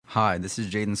Hi, this is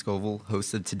Jaden Scoville,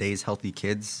 host of Today's Healthy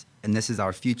Kids, and this is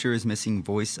our Future is Missing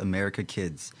Voice America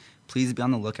Kids. Please be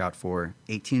on the lookout for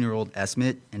 18-year-old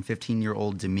Esmet and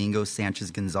 15-year-old Domingo Sanchez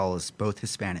Gonzalez, both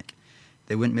Hispanic.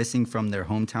 They went missing from their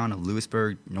hometown of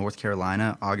Lewisburg, North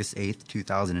Carolina, August 8,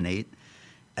 2008.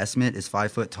 Esmet is 5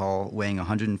 foot tall, weighing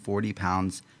 140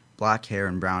 pounds, black hair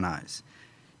and brown eyes.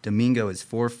 Domingo is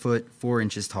 4 foot 4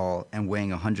 inches tall and weighing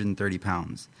 130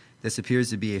 pounds. This appears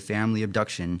to be a family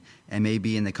abduction and may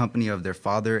be in the company of their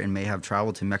father and may have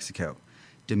traveled to Mexico.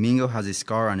 Domingo has a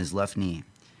scar on his left knee.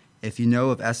 If you know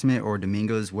of Esmet or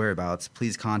Domingo's whereabouts,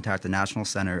 please contact the National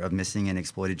Center of Missing and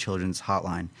Exploited Children's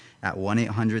hotline at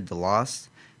 1-800-THE-LOST.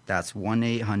 That's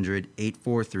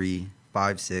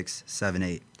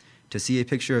 1-800-843-5678. To see a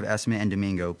picture of Esmet and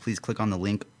Domingo, please click on the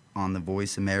link on the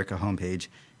Voice America homepage,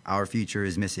 Our Future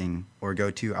is Missing, or go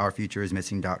to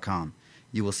ourfutureismissing.com.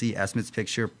 You will see Esmet's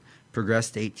picture progress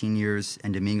to 18 years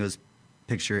and Domingo's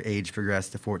picture age progress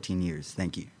to 14 years.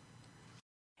 Thank you.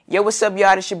 Yo, what's up,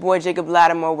 y'all? It's your boy Jacob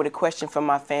Lattimore with a question from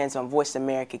my fans on Voice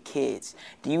America Kids.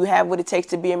 Do you have what it takes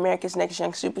to be America's next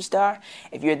young superstar?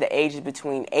 If you're the ages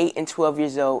between 8 and 12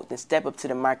 years old, then step up to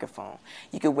the microphone.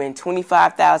 You could win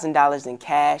 $25,000 in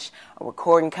cash, a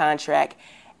recording contract,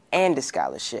 and a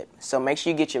scholarship. So make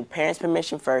sure you get your parents'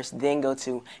 permission first, then go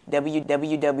to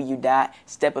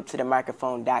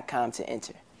www.stepuptothemicrophone.com to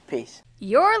enter. Peace.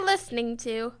 You're listening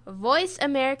to Voice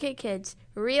America Kids,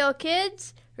 real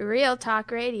kids, real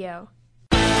talk radio.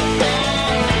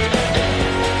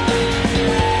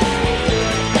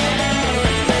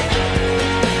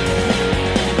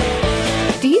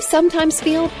 Do you sometimes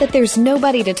feel that there's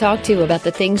nobody to talk to about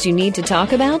the things you need to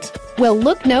talk about? Well,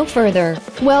 look no further.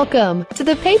 Welcome to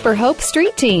the Paper Hope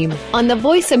Street Team on the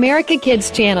Voice America Kids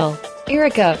channel.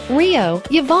 Erica, Rio,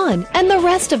 Yvonne, and the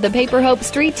rest of the Paper Hope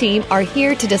Street Team are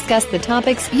here to discuss the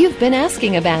topics you've been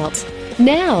asking about.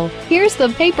 Now, here's the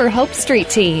Paper Hope Street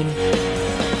Team.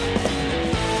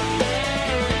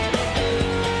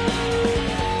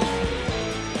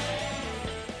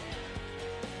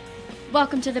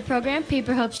 Welcome to the program,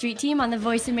 Paper Hope Street Team on the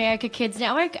Voice America Kids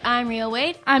Network. I'm Rio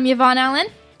Wade. I'm Yvonne Allen.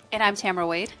 And I'm Tamara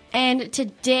Wade. And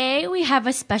today we have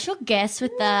a special guest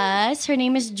with us. Her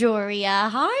name is Joria.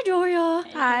 Hi, Joria.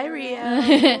 Hi,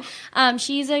 Rio.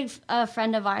 She's a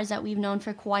friend of ours that we've known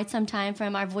for quite some time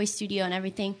from our voice studio and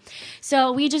everything.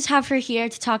 So we just have her here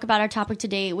to talk about our topic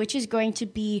today, which is going to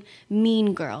be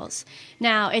Mean Girls.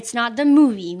 Now, it's not the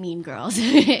movie Mean Girls.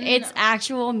 It's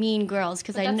actual Mean Girls.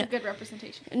 That's a good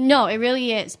representation. No, it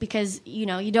really is because,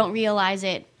 you don't realize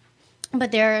it.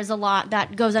 But there's a lot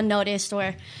that goes unnoticed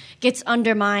or gets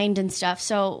undermined and stuff.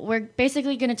 So we're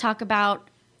basically going to talk about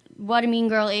what a mean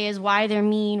girl is, why they're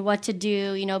mean, what to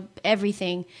do,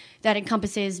 everything that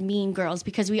encompasses mean girls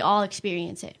because we all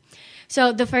experience it.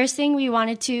 So the first thing we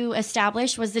wanted to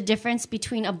establish was the difference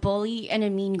between a bully and a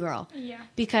mean girl. Yeah.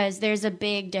 Because there's a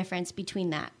big difference between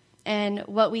that. And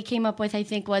what we came up with, I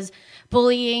think, was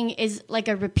bullying is like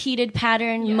a repeated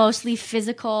pattern, mostly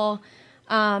physical.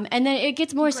 And then it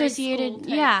gets more associated.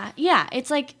 Yeah. It's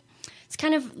like, it's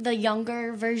kind of the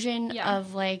younger version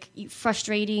of like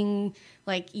frustrating,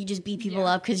 like you just beat people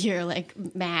up because you're like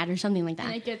mad or something like that.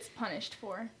 And it gets punished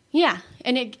for. Yeah,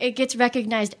 and it gets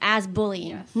recognized as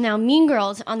bullying. Yes. Now, Mean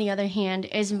Girls, on the other hand,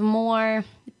 is more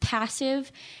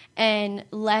passive and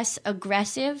less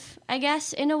aggressive, I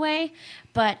guess, in a way.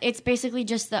 But it's basically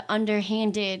just the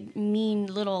underhanded, mean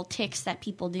little ticks that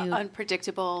people do.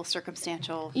 Unpredictable,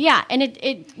 circumstantial. Yeah, and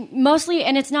it mostly,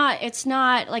 and it's not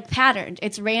like patterned.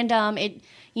 It's random. It,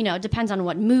 depends on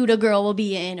what mood a girl will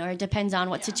be in, or it depends on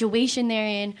what situation they're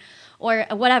in, or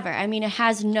whatever. I mean, it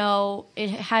has no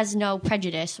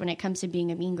prejudice when it comes to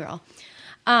being a mean girl.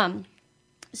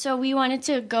 So we wanted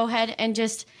to go ahead and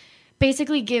just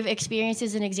basically give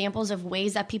experiences and examples of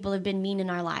ways that people have been mean in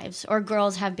our lives or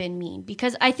girls have been mean.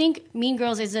 Because I think Mean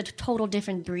Girls is a total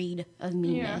different breed of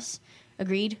meanness. Yeah.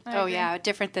 Agreed? Oh, yeah.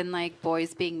 Different than like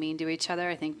boys being mean to each other.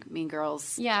 I think Mean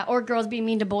Girls. Yeah, or girls being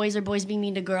mean to boys or boys being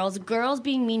mean to girls. Girls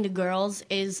being mean to girls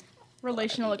is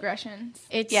relational aggression.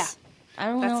 It's I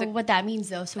don't know what that means,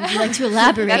 though, so would you like to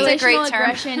elaborate? That's a great term. Relational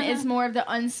aggression is more of the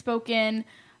unspoken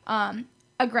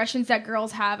aggressions that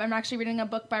girls have. I'm actually reading a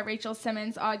book by Rachel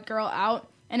Simmons, Odd Girl Out,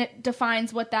 and it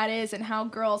defines what that is and how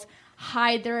girls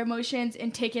hide their emotions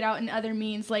and take it out in other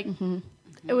means. Like,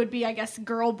 it would be, I guess,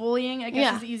 girl bullying, I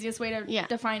guess is the easiest way to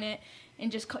define it,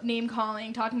 and just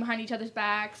name-calling, talking behind each other's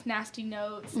backs, nasty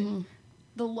notes, and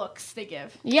the looks they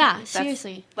give. Yeah, That's,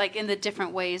 seriously. like in the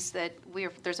different ways that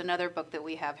there's another book that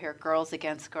we have here, Girls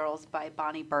Against Girls by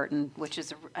Bonnie Burton, which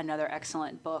is another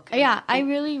excellent book. Yeah, I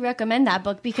really recommend that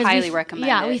book because Highly recommend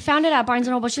Yeah, it. we found it at Barnes &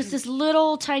 Noble. It's just this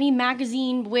little tiny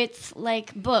magazine width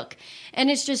like book, and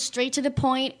it's just straight to the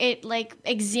point. It like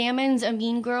examines a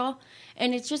mean girl,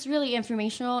 and it's just really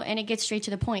informational, and it gets straight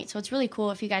to the point. So it's really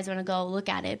cool if you guys want to go look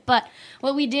at it. But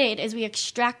what we did is we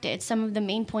extracted some of the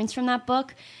main points from that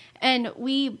book, and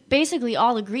we basically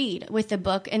all agreed with the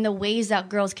book and the ways that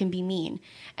girls can be mean.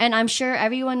 And I'm sure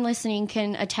everyone listening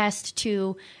can attest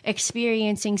to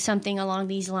experiencing something along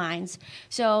these lines.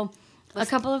 So a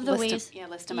couple of the ways...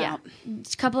 list them out.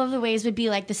 A couple of the ways would be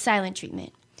like the silent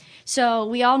treatment. So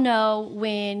we all know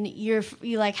when you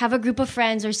like have a group of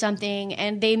friends or something,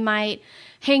 and they might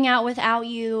hang out without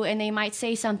you, and they might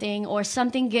say something, or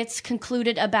something gets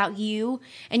concluded about you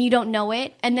and you don't know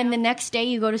it, and then the next day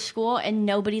you go to school and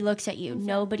nobody looks at you,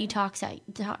 nobody talks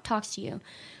to you.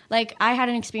 Like, I had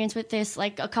an experience with this,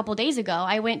 like, a couple days ago.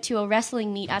 I went to a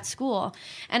wrestling meet at school,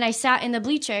 and I sat in the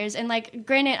bleachers, and, like,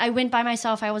 granted, I went by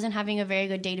myself. I wasn't having a very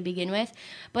good day to begin with,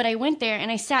 but I went there, and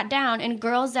I sat down, and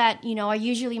girls that, you know, are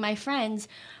usually my friends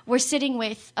were sitting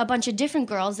with a bunch of different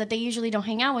girls that they usually don't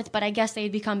hang out with, but I guess they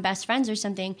had become best friends or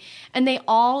something, and they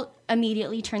all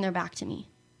immediately turned their back to me.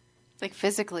 Like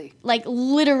physically. Like,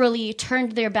 literally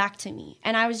turned their back to me,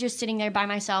 and I was just sitting there by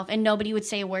myself, and nobody would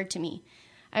say a word to me.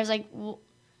 I was like...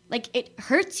 Like, it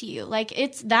hurts you. Like,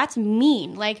 that's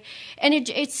mean. Like, and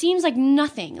it seems like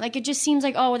nothing. Like, it just seems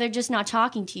like, oh, they're just not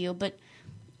talking to you. But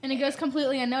And it goes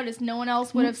completely unnoticed. No one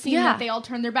else would have seen that they all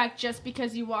turned their back just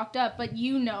because you walked up, but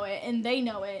you know it, and they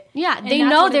know it. Yeah, and they that's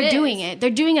know what they're it doing is. it. They're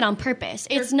doing it on purpose.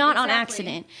 It's not on Exactly.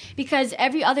 accident. Because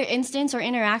every other instance or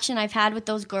interaction I've had with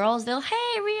those girls, they'll,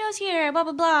 hey, Rio's here, blah,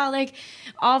 blah, blah. Like,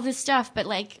 all this stuff. But,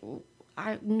 like...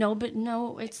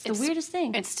 it's the weirdest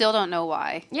thing. And still don't know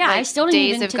why. Yeah, like, I still don't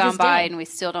days even have to gone this by day. and we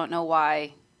still don't know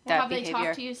why that Have they behavior.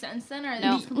 talked to you since then? Or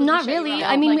No. they completely Not shut you really.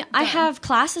 out? I mean, Like, I done? have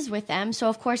classes with them, so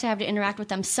of course I have to interact with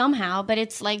them somehow, but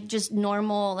it's like just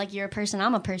normal, like you're a person,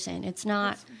 I'm a person. It's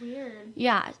not... That's weird.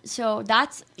 Yeah, so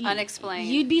that's... Unexplained.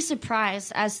 You'd be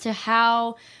surprised as to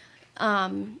how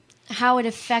it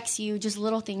affects you, just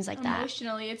little things like that.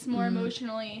 Emotionally, it's more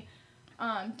emotionally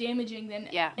damaging than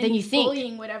Yeah. Than you think.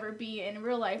 bullying would ever be in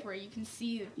real life, where you can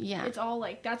see. Yeah. It's all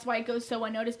like, that's why it goes so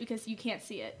unnoticed, because you can't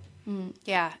see it.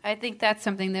 Yeah, I think that's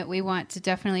something that we want to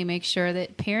definitely make sure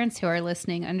that parents who are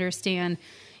listening understand.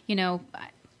 You know,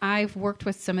 I've worked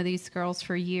with some of these girls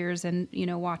for years, and, you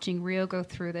know, watching Rio go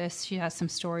through this, she has some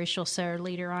stories she'll share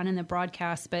later on in the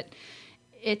broadcast, but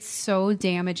it's so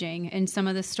damaging. And some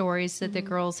of the stories that the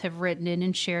girls have written in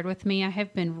and shared with me, I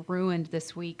have been ruined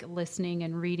this week listening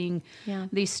and reading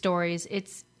these stories.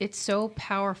 It's so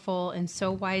powerful and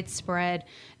so widespread,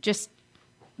 just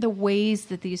the ways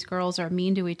that these girls are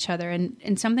mean to each other.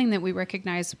 And something that we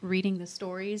recognize reading the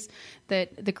stories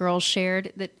that the girls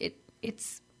shared, that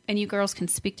it's, and you girls can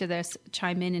speak to this,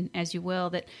 chime in as you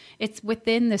will, that it's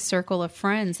within the circle of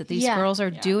friends that these girls are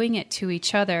doing it to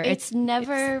each other. It's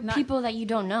never not people that you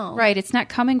don't know. right. It's not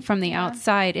coming from the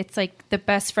outside. It's like the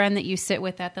best friend that you sit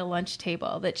with at the lunch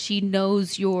table, that she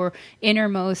knows your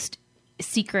innermost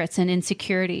secrets and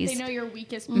insecurities. They know your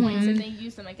weakest points, and they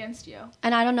use them against you.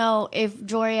 And I don't know if,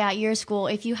 Jory, at your school,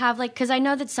 if you have, like, because I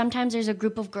know that sometimes there's a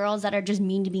group of girls that are just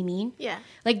mean to be mean. Yeah.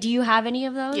 Like, do you have any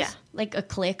of those? Yeah. Like a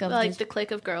clique of Like just... the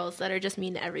clique of girls that are just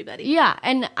mean to everybody. Yeah,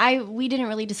 and we didn't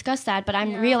really discuss that, but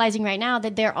I'm realizing right now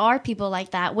that there are people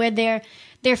like that, where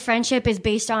their friendship is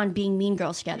based on being mean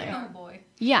girls together. Oh boy.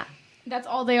 Yeah. That's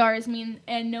all they are, is mean,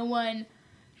 and no one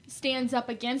stands up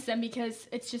against them, because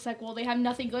it's just like, well, they have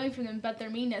nothing going for them but their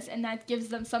meanness, and that gives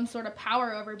them some sort of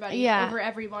power over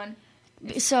everyone.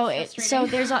 So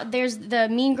frustrating. there's the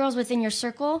mean girls within your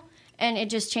circle, and it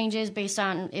just changes based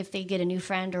on if they get a new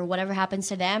friend or whatever happens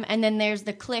to them. And then there's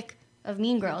the clique of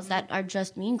mean girls that are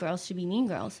just mean girls to be mean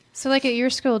girls. So, like at your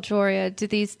school, Joria,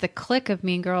 the clique of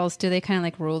mean girls, do they kind of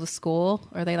like rule the school?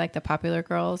 Or are they like the popular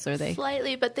girls? Or they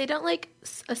Slightly, but they don't like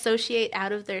associate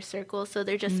out of their circle, so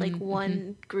they're just like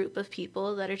one group of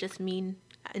people that are just mean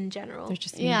in general. they're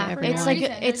just mean to Yeah, everyone? it's no like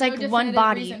reason. it's There's like no one definitive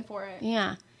body. reason for it.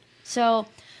 Yeah. So,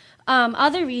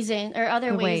 other ways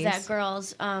that ways.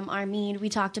 girls are mean, we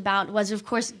talked about, was, of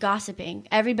course, gossiping.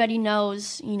 Everybody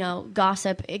knows,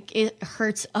 gossip. It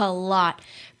hurts a lot.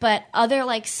 But other,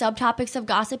 like, subtopics of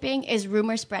gossiping is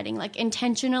rumor spreading, like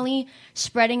intentionally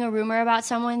spreading a rumor about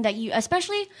someone that you,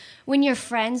 especially when you're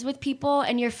friends with people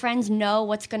and your friends know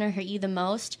what's going to hurt you the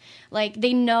most. Like,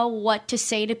 they know what to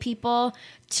say to people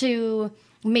to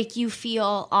make you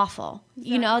feel awful.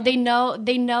 Exactly. You know,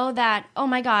 they know that, oh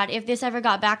my God, if this ever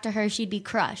got back to her, she'd be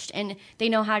crushed, and they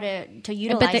know how to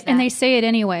utilize that. And they say it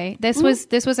anyway. This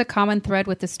was a common thread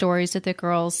with the stories that the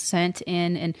girls sent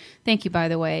in, and thank you, by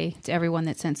the way, to everyone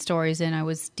that sent stories in. I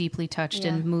was deeply touched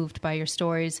and moved by your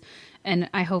stories, and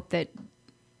I hope that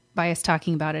by us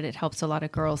talking about it, it helps a lot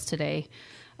of girls today.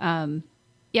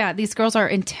 These girls are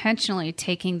intentionally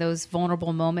taking those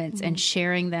vulnerable moments and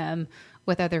sharing them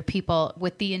with other people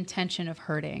with the intention of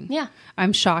hurting. Yeah.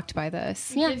 I'm shocked by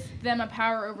this. It gives them a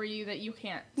power over you that you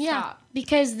can't stop.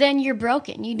 Because then you're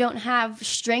broken. You don't have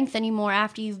strength anymore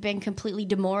after you've been completely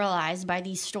demoralized by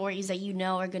these stories that you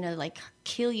know are going to like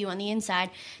kill you on the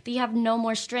inside. That you have no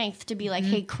more strength to be like,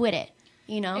 hey, quit it.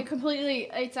 You know?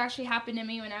 It's actually happened to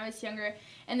me when I was younger.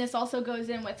 And this also goes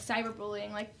in with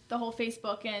cyberbullying, like the whole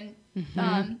Facebook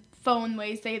and phone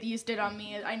ways they used it on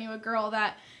me. I knew a girl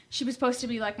that she was supposed to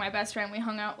be like my best friend. We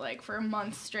hung out like for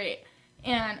months straight.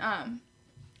 And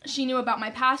she knew about my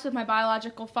past with my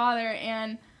biological father,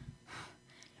 and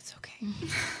it's okay.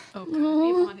 Oh, God,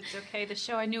 Yvonne, it's okay. The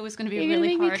show I knew was going to be You're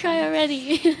really gonna make hard. me cry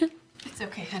already. It's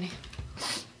okay, honey.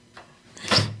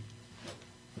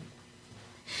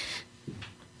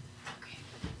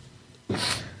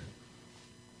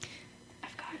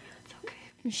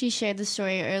 She shared the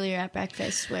story earlier at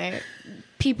breakfast where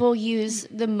people use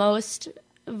the most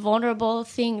vulnerable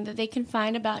thing that they can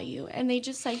find about you, and they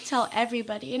just like tell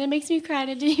everybody, and it makes me cry.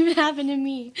 It didn't even happen to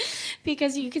me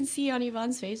because you can see on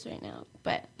Yvonne's face right now.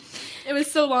 But it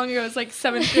was so long ago. It was like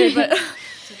 7th grade, but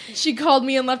she called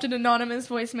me and left an anonymous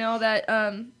voicemail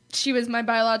that she was my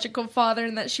biological father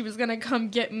and that she was gonna come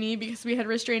get me because we had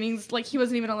restrainings. Like, he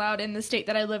wasn't even allowed in the state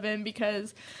that I live in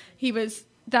because he was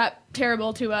that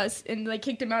terrible to us, and they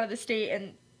kicked him out of the state.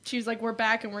 And she was like, we're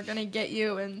back and we're gonna get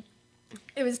you. And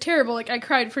it was terrible. Like, I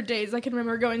cried for days. I can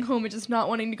remember going home and just not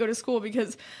wanting to go to school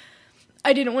because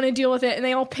I didn't want to deal with it. And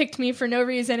they all picked me for no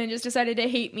reason and just decided to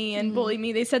hate me and bully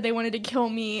me. They said they wanted to kill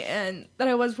me and that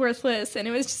I was worthless, and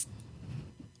it was just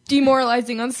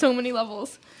demoralizing on so many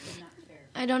levels.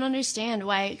 I don't understand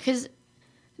why, because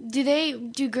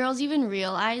do girls even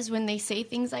realize when they say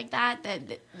things like that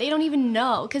they don't even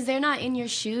know, because they're not in your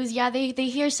shoes? Yeah, they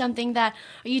hear something that,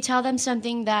 or you tell them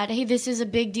something that, hey, this is a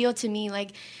big deal to me,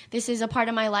 like this is a part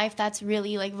of my life that's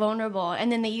really like vulnerable,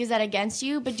 and then they use that against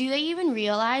you. But do they even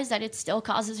realize that it still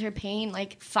causes her pain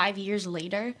like 5 years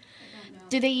later?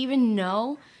 Do they even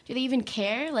know? Do they even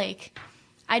care? Like,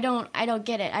 I don't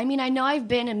get it. I mean, I know I've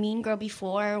been a mean girl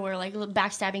before, where like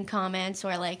backstabbing comments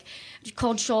or like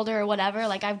cold shoulder or whatever.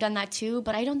 Like, I've done that too,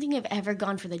 but I don't think I've ever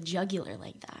gone for the jugular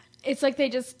like that. It's like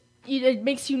it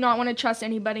makes you not want to trust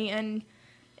anybody, and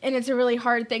it's a really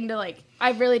hard thing to like.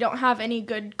 I really don't have any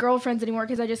good girlfriends anymore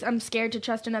because I'm scared to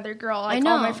trust another girl. Like, I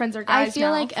know. All my friends are guys I feel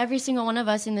now. like every single one of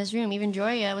us in this room, even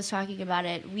Joria was talking about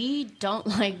it, we don't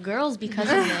like girls because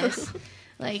of this.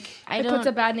 Like, it puts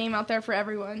a bad name out there for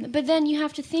everyone. But then you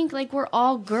have to think, like, we're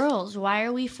all girls. Why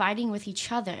are we fighting with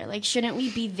each other? Like, shouldn't we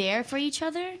be there for each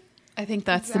other? I think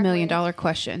that's the $1 million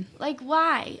question. Like,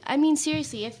 why? I mean,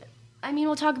 seriously,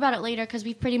 we'll talk about it later because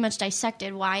we've pretty much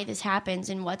dissected why this happens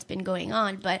and what's been going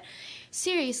on. But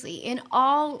seriously, in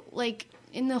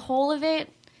the whole of it,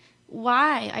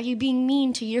 why are you being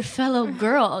mean to your fellow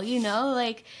girl? You know,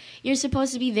 like, you're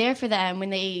supposed to be there for them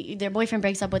when their boyfriend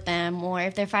breaks up with them, or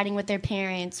if they're fighting with their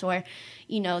parents, or,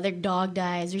 you know, their dog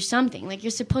dies or something. Like,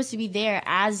 you're supposed to be there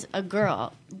as a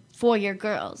girl for your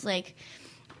girls. Like,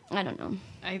 I don't know.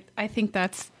 I think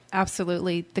that's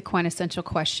absolutely the quintessential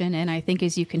question, and I think,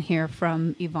 as you can hear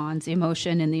from Yvonne's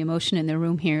emotion and the emotion in the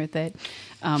room here, that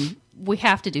we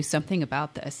have to do something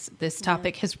about this. This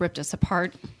topic has ripped us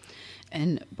apart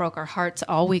and broke our hearts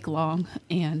all week long,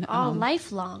 and all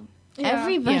lifelong. Yeah.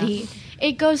 Everybody. Yeah.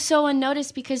 It goes so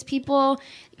unnoticed because people,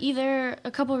 either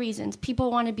a couple reasons.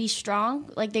 People want to be strong,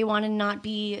 like they want to not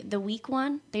be the weak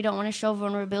one. They don't want to show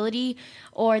vulnerability,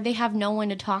 or they have no one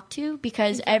to talk to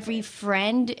because every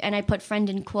friend, and I put friend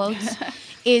in quotes,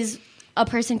 is a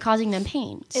person causing them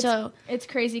pain. It's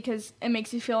crazy because it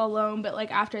makes you feel alone, but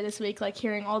like after this week, like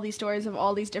hearing all these stories of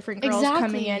all these different girls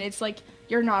coming in, it's like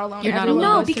you're not alone. You're not alone.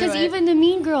 No, because even the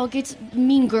mean girl gets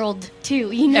mean girled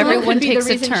too. You know, everyone takes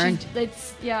a turn.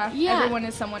 Everyone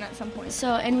is someone at some point.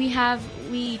 So, and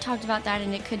we talked about that,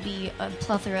 and it could be a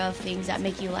plethora of things that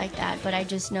make you like that. But I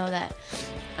just know that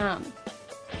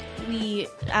we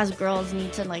as girls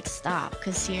need to like stop,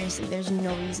 because seriously, there's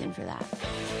no reason for that.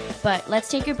 But let's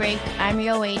take a break. I'm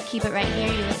Rio Wade. Keep it right here.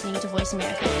 You're listening to Voice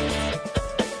America.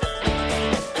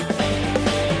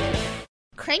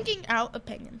 Cranking out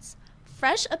opinions.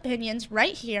 Fresh opinions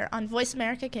right here on Voice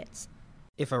America Kids.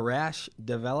 If a rash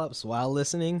develops while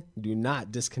listening, do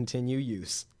not discontinue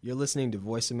use. You're listening to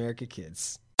Voice America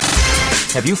Kids.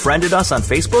 Have you friended us on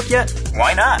Facebook yet?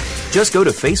 Why not? Just go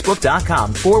to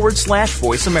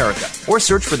facebook.com/Voice America or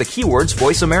search for the keywords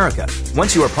Voice America.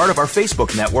 Once you are part of our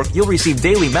Facebook network, you'll receive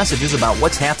daily messages about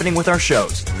what's happening with our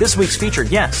shows, this week's featured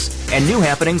guests, and new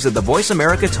happenings of the Voice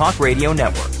America Talk Radio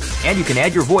Network. And you can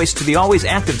add your voice to the always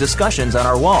active discussions on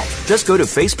our wall. Just go to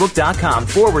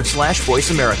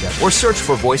facebook.com/Voice America or search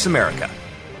for Voice America.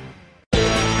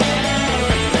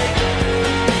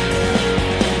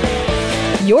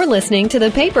 You're listening to the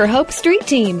Paper Hope Street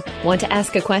Team. Want to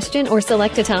ask a question or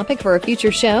select a topic for a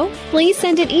future show? Please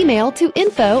send an email to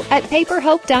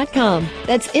info@paperhope.com.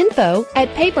 That's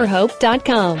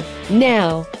info@paperhope.com.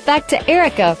 Now, back to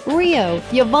Erica, Rio,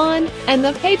 Yvonne, and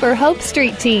the Paper Hope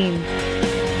Street Team.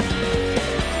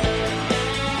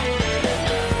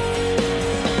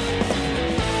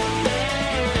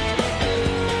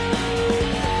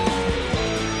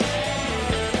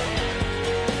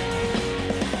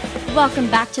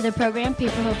 Welcome back to the program,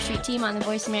 Paper Hope Street Team on the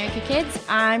Voice America Kids.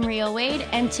 I'm Rio Wade,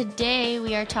 and today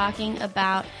we are talking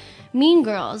about Mean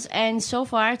Girls. And so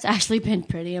far, it's actually been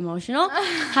pretty emotional.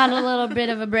 Had a little bit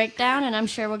of a breakdown, and I'm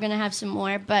sure we're going to have some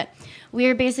more. But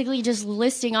we're basically just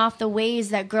listing off the ways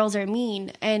that girls are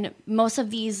mean, and most of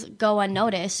these go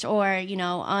unnoticed or,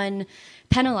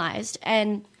 unpenalized.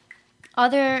 And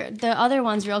the other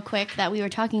ones real quick that we were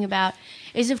talking about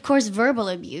is, of course, verbal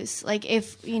abuse. Like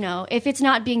if it's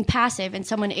not being passive and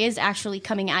someone is actually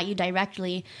coming at you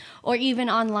directly, or even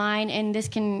online, and this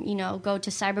can, go to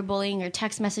cyberbullying or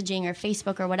text messaging or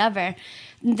Facebook or whatever,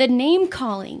 the name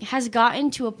calling has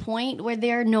gotten to a point where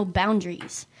there are no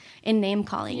boundaries in name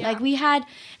calling. Yeah. Like we had,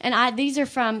 these are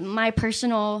from my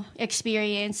personal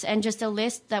experience and just a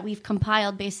list that we've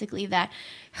compiled basically that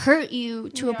hurt you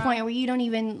to a point where you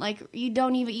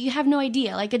have no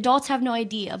idea. Like adults have no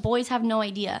idea, boys have no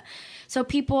idea. So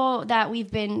people that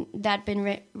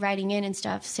been writing in and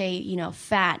stuff say,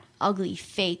 fat, ugly,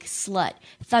 fake, slut,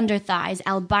 thunder thighs,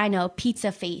 albino,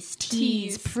 pizza face,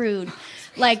 tease, prude.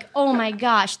 Like, oh my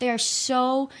gosh, there are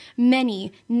so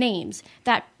many names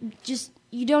that just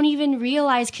you don't even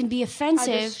realize can be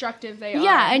offensive. How destructive they are.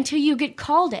 Yeah, until you get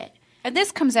called it. And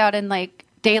this comes out in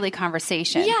daily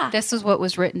conversation. Yeah. This is what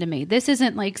was written to me. This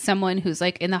isn't like someone who's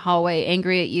in the hallway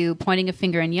angry at you, pointing a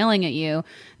finger and yelling at you.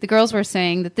 The girls were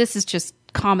saying that this is just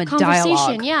common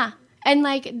dialogue. Yeah. And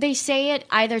they say it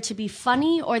either to be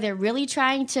funny or they're really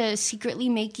trying to secretly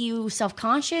make you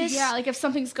self-conscious. Yeah, if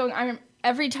something's going on,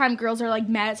 every time girls are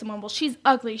mad at someone, well, she's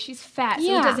ugly, she's fat,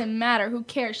 so it doesn't matter. Who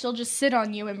cares? She'll just sit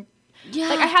on you and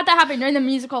I had that happen during the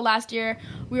musical last year.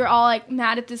 We were all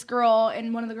mad at this girl,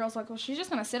 and one of the girls well, she's just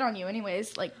gonna sit on you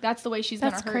anyways. That's the way she's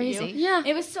gonna hurt you. Yeah,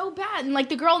 it was so bad, and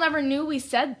the girl never knew we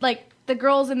said the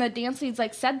girls in the dance leads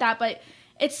said that, but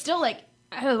it's still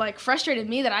frustrated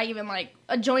me that I even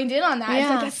joined in on that.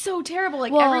 Yeah. It's that's so terrible.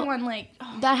 Everyone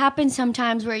that happens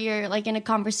sometimes where you're in a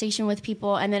conversation with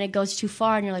people and then it goes too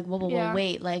far and you're whoa,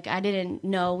 wait, I didn't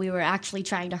know we were actually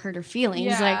trying to hurt her feelings.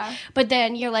 Yeah. But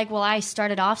then you're well, I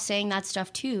started off saying that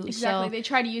stuff too. Exactly. So, they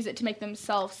try to use it to make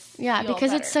themselves feel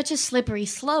because better. It's such a slippery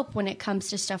slope when it comes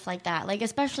to stuff like that.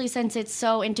 Especially since it's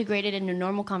so integrated into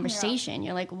normal conversation.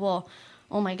 Yeah. You're well,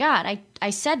 oh my God, I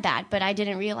said that, but I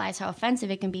didn't realize how offensive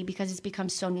it can be because it's become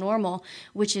so normal,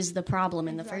 which is the problem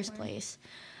in the first place.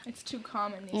 It's too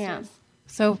common these days.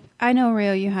 So I know,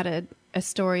 Rio, you had a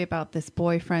story about this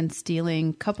boyfriend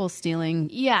couple stealing.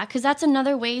 Yeah, because that's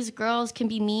another ways girls can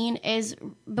be mean is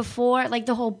before,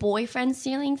 the whole boyfriend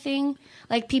stealing thing.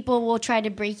 People will try to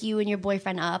break you and your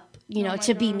boyfriend up,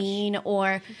 to be mean,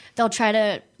 or they'll try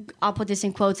to, I'll put this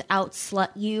in quotes, out-slut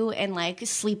you and,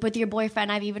 sleep with your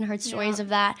boyfriend. I've even heard stories of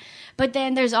that. But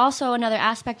then there's also another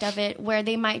aspect of it where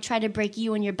they might try to break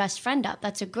you and your best friend up.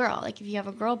 That's a girl, if you have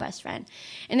a girl best friend.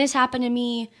 And this happened to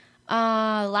me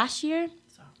last year.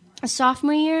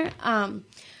 Sophomore year,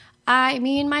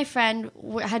 me and my friend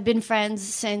had been friends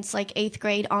since 8th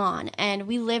grade on, and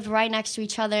we lived right next to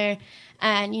each other,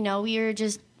 and we were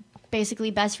just basically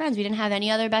best friends. We didn't have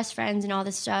any other best friends and all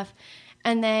this stuff.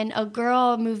 And then a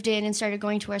girl moved in and started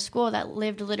going to our school that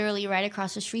lived literally right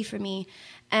across the street from me,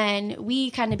 and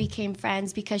we kind of became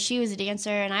friends because she was a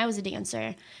dancer and I was a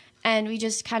dancer. And we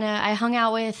just I hung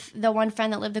out with the one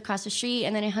friend that lived across the street,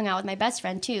 and then I hung out with my best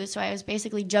friend too. So I was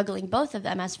basically juggling both of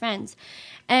them as friends.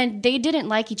 And they didn't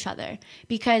like each other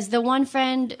because the one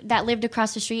friend that lived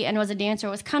across the street and was a dancer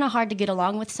was kind of hard to get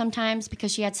along with sometimes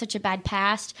because she had such a bad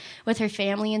past with her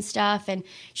family and stuff. And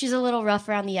she's a little rough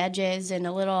around the edges and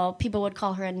people would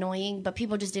call her annoying, but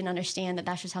people just didn't understand that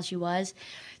that's just how she was.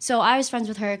 So I was friends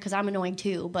with her because I'm annoying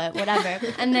too, but whatever.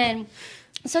 And then,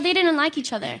 so they didn't like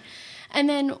each other. And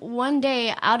then one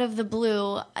day, out of the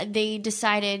blue, they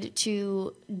decided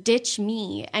to ditch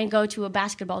me and go to a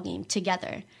basketball game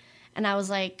together. And I was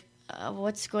like,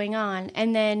 what's going on?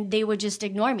 And then they would just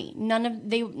ignore me. None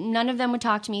of them would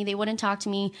talk to me. They wouldn't talk to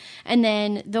me. And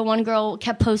then the one girl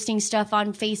kept posting stuff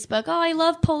on Facebook. Oh, I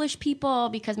love Polish people,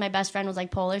 because my best friend was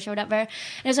like Polish or whatever. And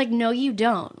it's like, no, you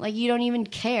don't. Like, you don't even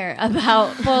care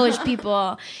about Polish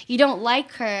people. You don't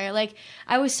like her. Like,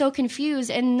 I was so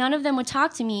confused, and none of them would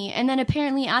talk to me. And then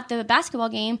apparently at the basketball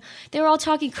game, they were all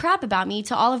talking crap about me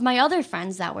to all of my other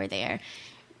friends that were there.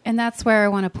 And that's where I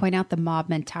want to point out the mob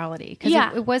mentality.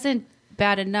 Because it wasn't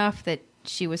bad enough that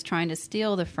she was trying to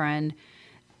steal the friend.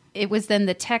 It was then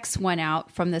the text went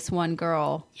out from this one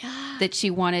girl that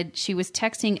she was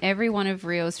texting every one of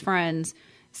Rio's friends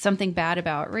something bad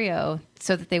about Rio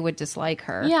so that they would dislike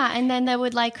her. Yeah, and then they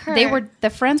would like her.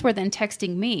 The friends were then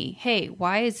texting me, hey,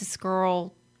 why is this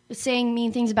girl saying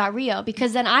mean things about Rio?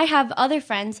 Because then I have other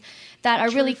friends that are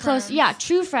really close. Yeah,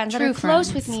 true friends that are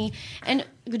close with me. And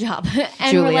good job.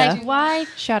 And Julia. we're like, why?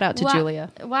 Shout out to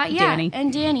Julia. Why? Yeah, Danny.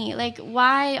 And Danny. Like,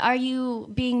 why are you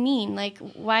being mean? Like,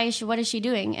 what is she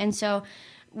doing? And so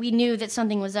we knew that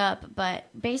something was up, but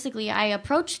basically I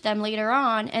approached them later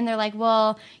on, and they're like,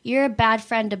 well, you're a bad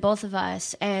friend to both of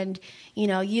us, and, you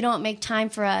know, you don't make time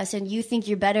for us, and you think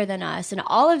you're better than us, and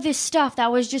all of this stuff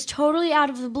that was just totally out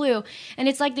of the blue, and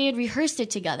it's like they had rehearsed it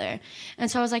together. And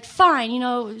so I was like, fine, you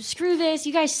know, screw this,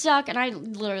 you guys suck, and I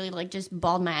literally, like, just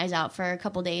bawled my eyes out for a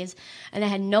couple days, and I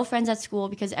had no friends at school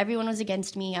because everyone was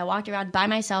against me. I walked around by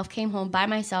myself, came home by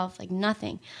myself, like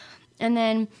nothing. And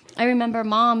then I remember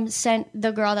Mom sent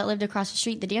the girl that lived across the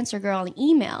street, the dancer girl, an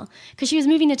email because she was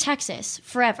moving to Texas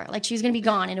forever. Like, she was going to be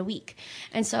gone in a week.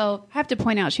 And so I have to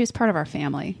point out, she was part of our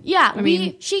family. Yeah.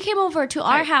 She came over to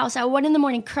our house at 1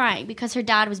 a.m. crying because her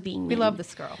dad was being mean. We love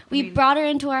this girl. We brought her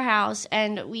into our house,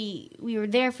 and we were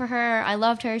there for her. I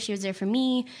loved her. She was there for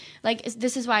me. Like,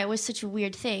 this is why it was such a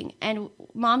weird thing. And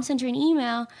Mom sent her an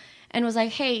email and was like,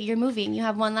 hey, you're moving. You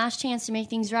have one last chance to make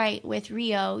things right with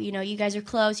Rio. You know, you guys are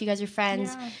close. You guys are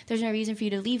friends. Yeah. There's no reason for you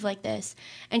to leave like this.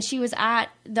 And she was at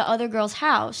the other girl's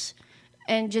house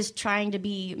and just trying to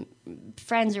be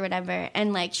friends or whatever.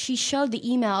 And, like, she showed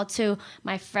the email to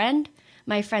my friend,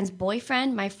 my friend's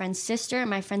boyfriend, my friend's sister,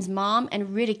 my friend's mom,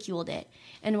 and ridiculed it.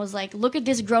 And was like, look at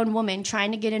this grown woman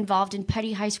trying to get involved in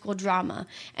petty high school drama.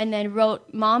 And then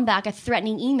wrote Mom back a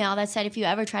threatening email that said, if you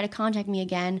ever try to contact me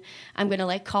again, I'm going to,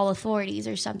 like, call authorities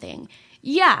or something.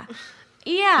 Yeah.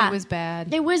 Yeah. It was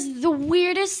bad. It was the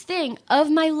weirdest thing of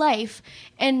my life.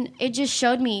 And it just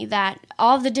showed me that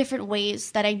all the different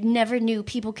ways that I never knew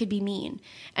people could be mean.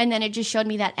 And then it just showed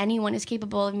me that anyone is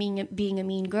capable of being a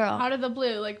mean girl. Out of the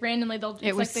blue, like, randomly,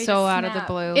 it was so out of the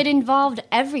blue. It involved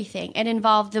everything. It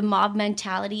involved the mob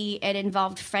mentality. It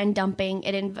involved friend dumping.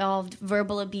 It involved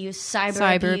verbal abuse,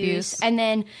 cyber abuse. And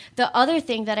then the other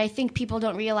thing that I think people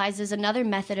don't realize is another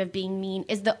method of being mean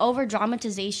is the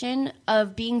over-dramatization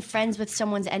of being friends with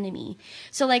someone's enemy.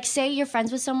 So, like, say you're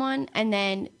friends with someone and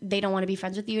then they don't want to be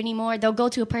friends with you anymore. They'll go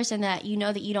to a person that you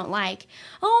know that you don't like.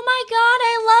 Oh my God,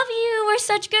 I love you. We're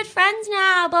such good friends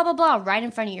now. Blah, blah, blah. Right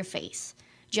in front of your face.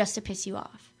 Just to piss you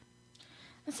off.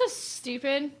 That's so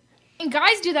stupid. And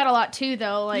guys do that a lot too,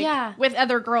 though. Like, with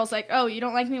other girls, like, oh, you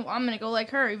don't like me? Well, I'm going to go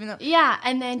like her, even though... Yeah,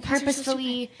 and then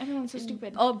purposefully... Everyone's so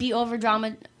stupid. Be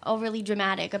overly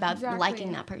dramatic about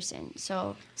liking that person.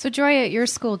 So Joy, at your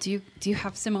school, do you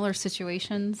have similar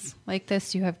situations like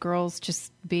this? Do you have girls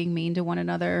just being mean to one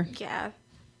another? Yeah.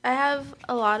 I have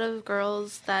a lot of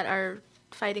girls that are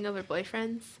fighting over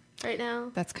boyfriends right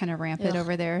now. That's kind of rampant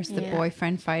over there, is the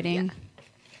boyfriend fighting. Yeah.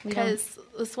 Because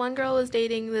this one girl was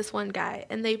dating this one guy,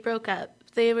 and they broke up.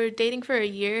 They were dating for a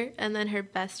year, and then her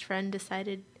best friend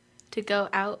decided to go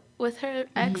out with her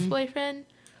ex-boyfriend,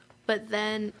 but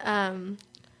then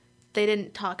they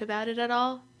didn't talk about it at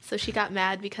all. So she got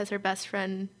mad because her best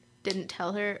friend didn't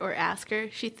tell her or ask her.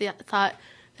 She thought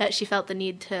that she felt the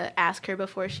need to ask her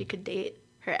before she could date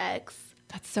her ex.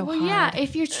 That's so Well, hard. yeah,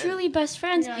 if you're truly best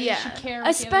friends, You should care what the other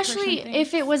especially person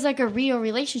if thinks. it was like a real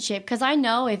relationship. Because I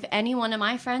know if any one of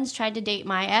my friends tried to date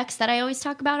my ex that I always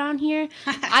talk about on here,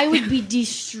 I would be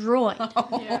destroyed.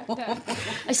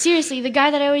 Seriously, the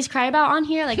guy that I always cry about on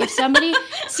here, like if somebody,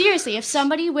 seriously, if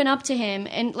somebody went up to him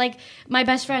and like my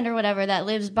best friend or whatever that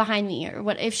lives behind me or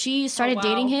what, if she started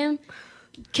dating him,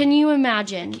 can you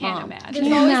imagine? Can't imagine. Can There's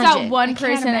you always imagine? that one I can't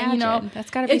person that, you know, imagine. That's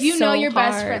gotta be if you know so your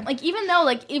best hard. friend, like even though,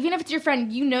 like even if it's your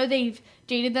friend, you know they've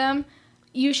dated them,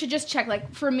 you should just check.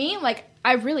 Like for me, like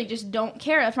I really just don't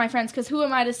care if my friends, because who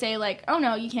am I to say like, oh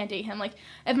no, you can't date him? Like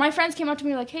if my friends came up to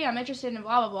me like, hey, I'm interested in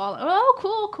blah blah blah, like, oh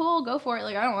cool, go for it.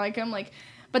 Like I don't like him, like,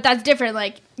 but that's different.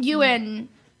 Like you and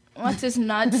what's his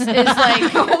nuts is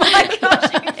like, oh my gosh,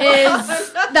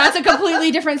 that's a completely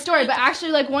different story. But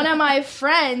actually, like one of my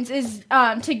friends is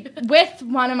with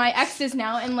one of my exes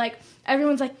now, and like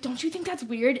everyone's like, don't you think that's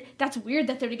weird? That's weird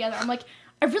that they're together. I'm like,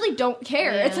 I really don't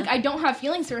care. Yeah. It's like I don't have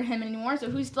feelings for him anymore. So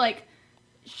who's like,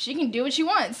 she can do what she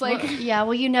wants. Like,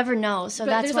 well, you never know. So but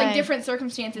that's there's why, like different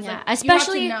circumstances. yeah, Like,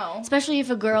 especially you have to know especially if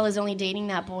a girl is only dating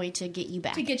that boy to get you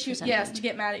back, to get you, or something. yes, to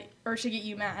get mad at, or to get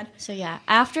you mad. So yeah,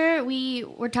 after we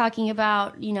were talking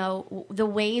about, you know, the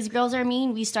ways girls are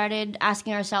mean, we started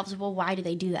asking ourselves, well, why do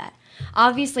they do that?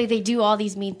 Obviously, they do all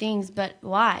these mean things, but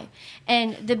why?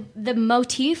 And the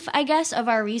motif, I guess, of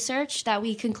our research that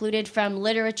we concluded from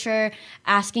literature,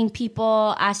 asking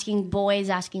people, asking boys,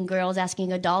 asking girls,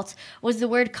 asking adults, was the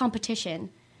word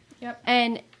competition. Yep.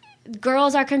 And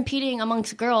girls are competing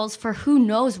amongst girls for who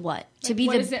knows what. To Like, be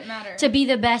what the does it matter? to be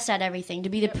the best at everything, to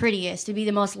be the prettiest, to be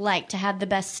the most liked, to have the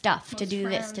best stuff, to Most do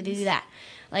this, to do friends. that.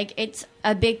 Like it's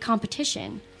a big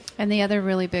competition. And the other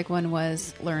really big one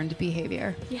was learned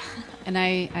behavior. Yeah. And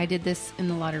I did this in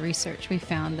a lot of research. We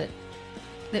found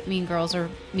that mean girls are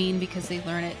mean because they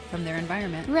learn it from their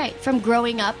environment. Right, from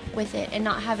growing up with it and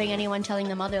not having anyone telling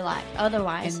them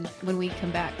otherwise. And when we come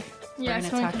back,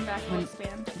 Yes, we're when going we come back, we'll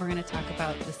expand. We're going to talk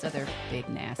about this other big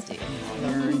nasty and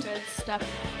learned. Good stuff.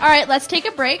 All right, let's take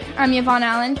a break. I'm Yvonne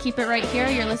Allen. Keep it right here.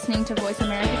 You're listening to Voice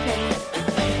America Kids.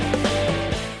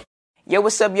 Yo,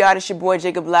 what's up, y'all? It's your boy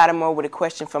Jacob Lattimore with a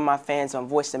question from my fans on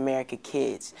Voice America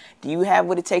Kids. Do you have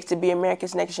what it takes to be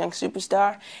America's next young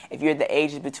superstar? If you're the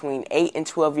ages between 8 and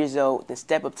 12 years old, then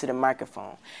step up to the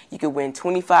microphone. You could win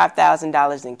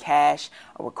 $25,000 in cash,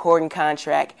 a recording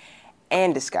contract,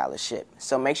 and a scholarship.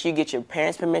 So make sure you get your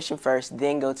parents' permission first,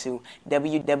 then go to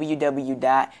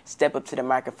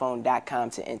www.stepuptothemicrophone.com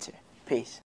to enter.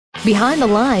 Peace. Behind the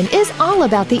Line is all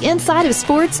about the inside of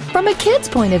sports from a kid's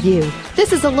point of view.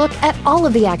 This is a look at all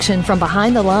of the action from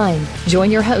behind the line.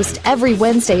 Join your host every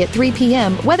Wednesday at 3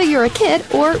 p.m., whether you're a kid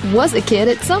or was a kid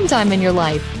at some time in your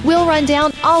life. We'll run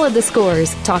down all of the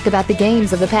scores, talk about the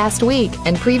games of the past week,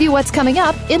 and preview what's coming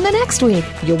up in the next week.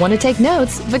 You'll want to take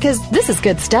notes because this is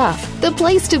good stuff. The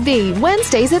place to be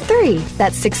Wednesdays at 3.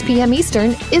 That's 6 p.m.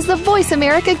 Eastern is the Voice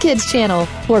America Kids channel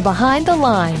for Behind the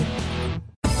Line.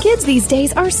 Kids these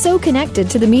days are so connected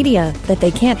to the media that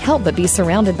they can't help but be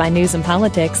surrounded by news and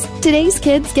politics. Today's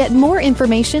kids get more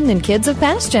information than kids of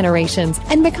past generations,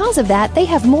 and because of that, they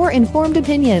have more informed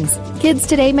opinions. Kids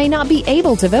today may not be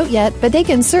able to vote yet, but they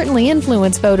can certainly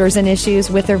influence voters and issues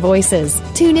with their voices.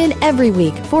 Tune in every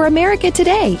week for America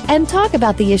Today and talk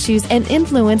about the issues and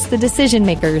influence the decision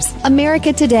makers.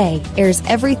 America Today airs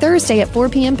every Thursday at 4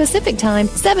 p.m. Pacific Time,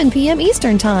 7 p.m.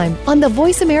 Eastern Time on the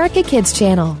Voice America Kids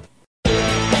channel.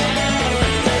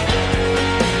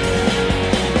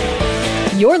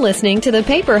 You're listening to the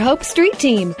Paper Hope Street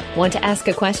Team. Want to ask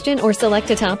a question or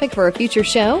select a topic for a future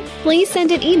show? Please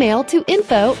send an email to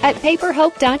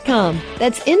info@paperhope.com.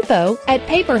 That's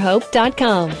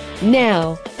info@paperhope.com.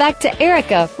 Now, back to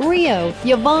Erica, Rio,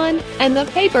 Yvonne, and the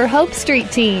Paper Hope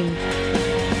Street Team.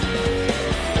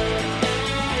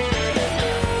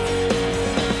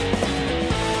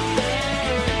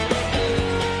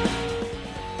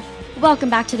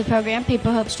 Welcome back to the program,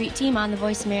 Paper Hope Street Team on the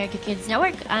Voice America Kids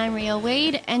Network. I'm Rio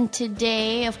Wade, and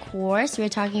today, of course, we're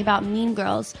talking about mean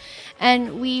girls.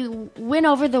 And we went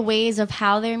over the ways of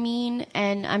how they're mean,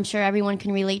 and I'm sure everyone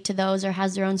can relate to those or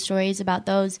has their own stories about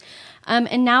those.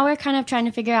 And now we're kind of trying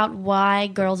to figure out why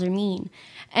girls are mean.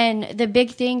 And the big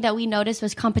thing that we noticed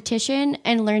was competition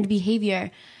and learned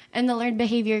behavior. And the learned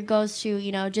behavior goes to,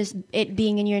 you know, just it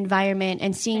being in your environment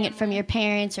and seeing it from your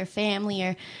parents or family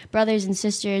or brothers and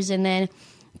sisters. And then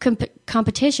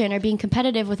competition or being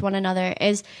competitive with one another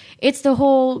it's the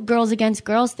whole girls against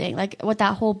girls thing, like what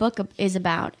that whole book is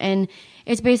about. And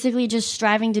it's basically just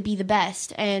striving to be the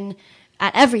best and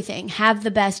at everything, have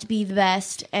the best, be the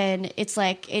best. And it's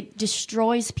like it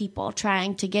destroys people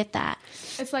trying to get that.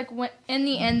 It's like when, in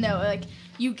the end, though, like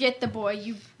you get the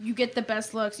boy, you get the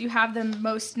best looks, you have the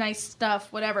most nice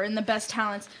stuff, whatever, and the best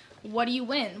talents. What do you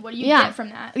win? What do you get from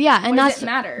that? Yeah, and what does it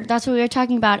matter? That's what we were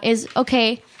talking about. Is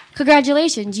okay.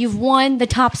 Congratulations, you've won the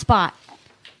top spot.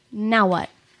 Now what?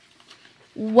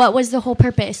 What was the whole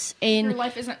purpose in Your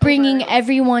life isn't bringing over.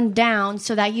 everyone down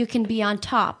so that you can be on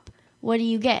top? What do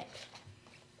you get?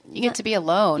 You get to be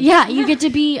alone. Yeah, you get to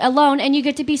be alone, and you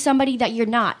get to be somebody that you're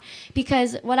not.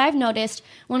 Because what I've noticed,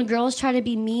 when girls try to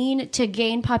be mean to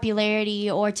gain popularity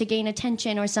or to gain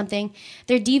attention or something,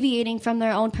 they're deviating from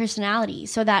their own personality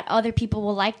so that other people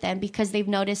will like them because they've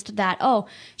noticed that, oh,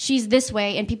 she's this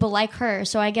way and people like her.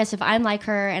 So I guess if I'm like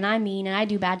her and I'm mean and I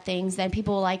do bad things, then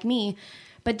people will like me.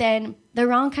 But then the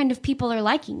wrong kind of people are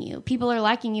liking you. People are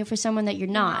liking you for someone that you're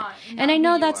not. And I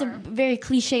know that's a very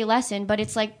cliche lesson, but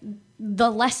it's like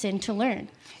the lesson to learn.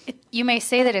 You may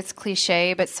say that it's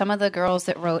cliche, but some of the girls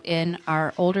that wrote in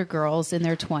are older girls in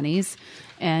their 20s,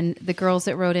 and the girls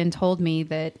that wrote in told me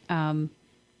that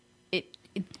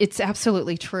it's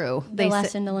absolutely true. The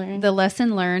lesson to learn. The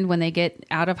lesson learned when they get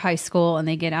out of high school and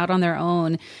they get out on their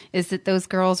own is that those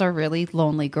girls are really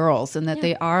lonely girls, and that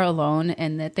they are alone,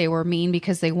 and that they were mean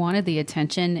because they wanted the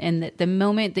attention, and that the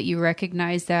moment that you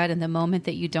recognize that and the moment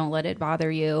that you don't let it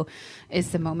bother you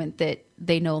is the moment that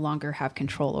they no longer have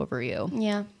control over you.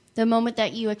 Yeah. The moment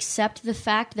that you accept the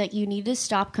fact that you need to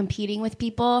stop competing with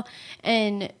people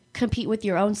and compete with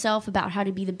your own self about how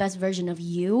to be the best version of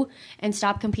you and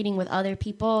stop competing with other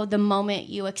people, the moment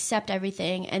you accept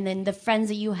everything, and then the friends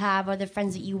that you have are the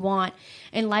friends that you want,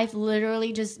 and life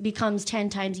literally just becomes 10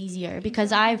 times easier.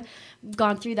 Because I've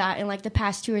gone through that in like the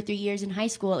past 2 or 3 years in high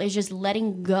school, is just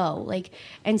letting go, like,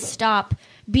 and stop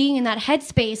being in that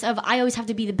headspace of I always have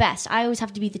to be the best, I always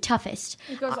have to be the toughest.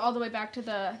 It goes all the way back to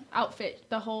the outfit,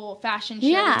 the whole fashion show.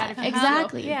 Yeah, we had a few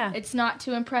exactly. ago. Yeah. It's not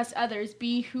to impress others.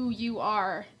 Be who you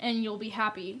are, and you'll be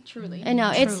happy, truly. I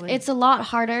know, it's a lot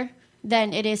harder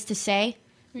than it is to say,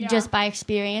 just by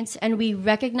experience, and we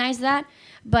recognize that.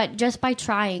 But just by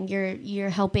trying, you're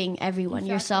helping everyone,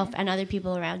 yourself and other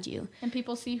people around you. And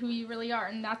people see who you really are,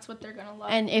 and that's what they're going to love.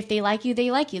 And if they like you,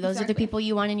 they like you. Those are the people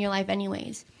you want in your life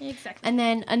anyways. Exactly. And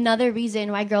then another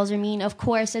reason why girls are mean, of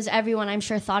course, as everyone I'm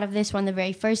sure thought of this one the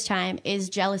very first time, is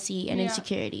jealousy and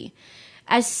insecurity.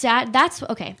 As sad, that's,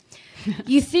 okay.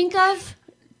 You think of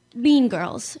mean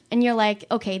girls, and you're like,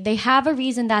 okay, they have a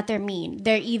reason that they're mean.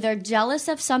 They're either jealous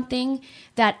of something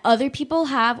that other people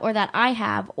have or that I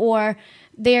have, or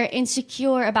they're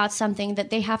insecure about something that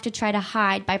they have to try to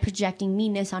hide by projecting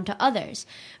meanness onto others.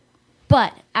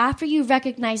 But after you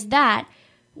recognize that,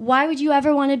 why would you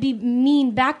ever want to be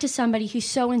mean back to somebody who's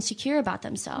so insecure about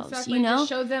themselves? Exactly. You know, Just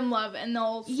show them love, and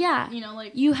they'll,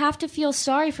 like, you have to feel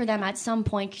sorry for them at some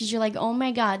point, because you're like, oh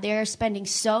my God, they're spending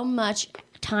so much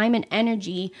time and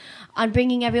energy on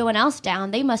bringing everyone else down.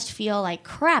 They must feel like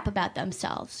crap about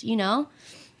themselves, you know?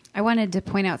 I wanted to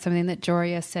point out something that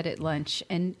Joria said at lunch,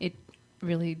 and it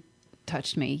really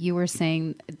touched me. You were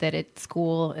saying that at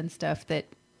school and stuff that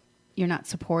you're not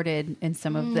supported in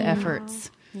some of the efforts.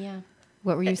 Yeah.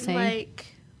 What were you saying? Like,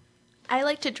 I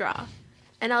like to draw,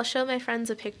 and I'll show my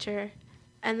friends a picture,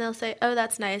 and they'll say, oh,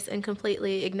 that's nice, and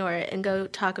completely ignore it and go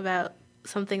talk about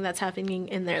something that's happening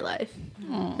in their life.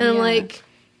 And I'm like,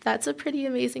 that's a pretty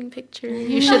amazing picture.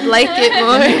 You should like it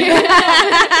more.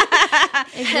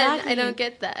 Exactly. I don't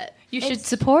get that. You should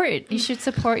support it. You should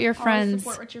support your friends.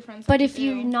 Support what your friends But have if to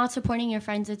you're do. not supporting your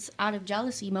friends, it's out of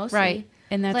jealousy mostly. Right.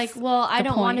 And that's like, well, I the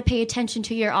don't want to point. pay attention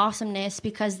to your awesomeness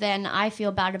because then I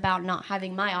feel bad about not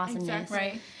having my awesomeness. Exactly.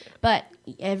 Right. But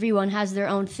everyone has their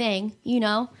own thing, you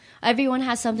know? Everyone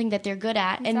has something that they're good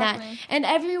at. Exactly. And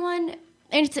everyone,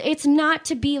 and it's not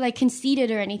to be like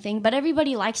conceited or anything, but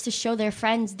everybody likes to show their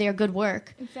friends their good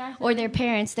work. Exactly. Or their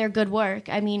parents their good work.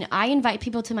 I mean, I invite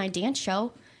people to my dance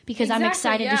show because I'm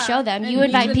Exactly, excited to show them. And You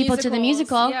invite the people to the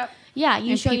musicals. musical. Yep. Yeah,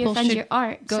 you And show your people friends should your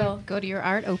art. Go to your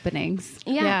art openings.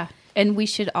 Yeah. And we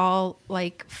should all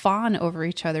like fawn over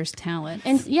each other's talents.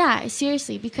 And yeah,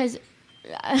 seriously, because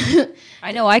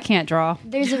I know I can't draw.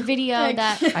 there's a video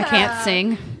that I can't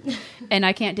sing, and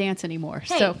I can't dance anymore.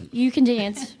 hey, So you can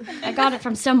dance. I got it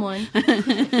from someone.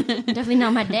 Definitely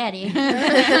not my daddy.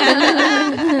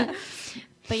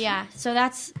 But yeah, so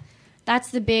that's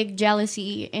the big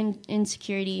jealousy and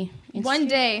insecurity. One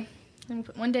day you're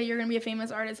going to be a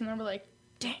famous artist, and they'll be like,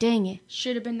 Dang it.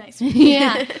 should have been nice.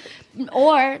 Yeah.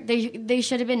 Or they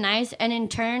should have been nice, and in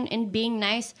turn, in being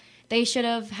nice, they should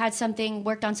have had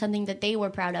worked on something that they were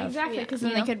proud of. Exactly, because You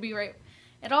then they know? could be right.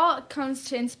 It all comes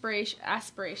to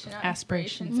aspirations,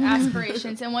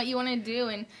 and what you want to do.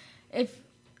 And if,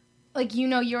 like, you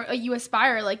know, you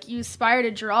aspire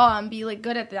to draw and be like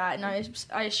good at that, and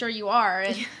I assure you are.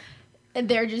 And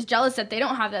they're just jealous that they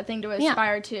don't have that thing to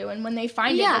aspire to, and when they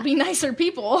find it, Yeah. they'll be nicer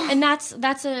people. And that's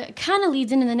a kind of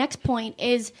leads into the next point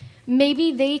is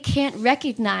maybe they can't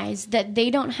recognize that they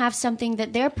don't have something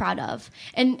that they're proud of,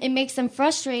 and it makes them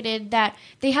frustrated that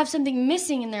they have something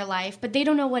missing in their life, but they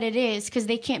don't know what it is because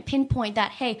they can't pinpoint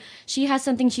that, hey, she has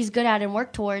something she's good at and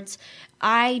work towards.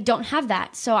 I don't have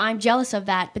that, so I'm jealous of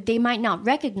that, but they might not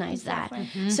recognize that.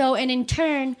 So, and in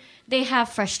turn, they have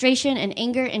frustration and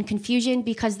anger and confusion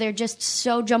because they're just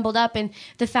so jumbled up in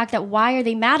the fact that why are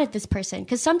they mad at this person?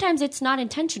 Because sometimes it's not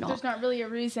intentional. There's not really a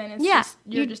reason. It's just,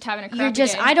 you're just having a crappy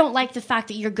day. I don't like the fact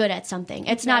that you're good at something.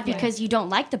 It's not because you don't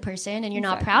like the person and you're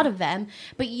not proud of them,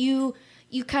 but you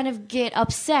kind of get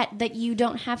upset that you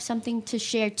don't have something to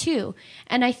share too.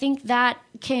 And I think that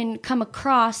can come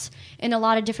across in a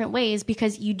lot of different ways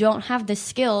because you don't have the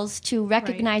skills to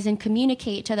recognize and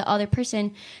communicate to the other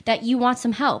person that you want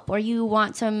some help or you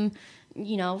want some,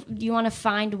 you want to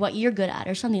find what you're good at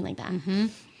or something like that. Mm-hmm.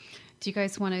 Do you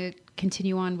guys want to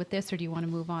continue on with this or do you want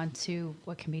to move on to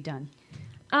what can be done?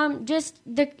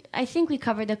 I think we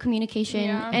covered the communication.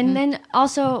 Yeah. And then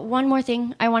also one more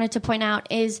thing I wanted to point out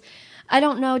is, I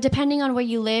don't know, depending on where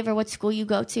you live or what school you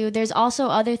go to, there's also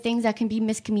other things that can be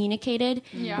miscommunicated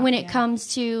when it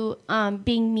comes to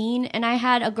being mean. And I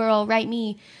had a girl write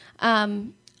me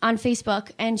on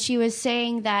Facebook, and she was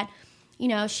saying that,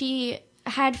 she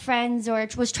had friends or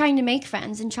was trying to make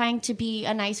friends and trying to be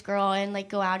a nice girl and like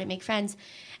go out and make friends.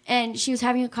 And she was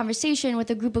having a conversation with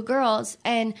a group of girls,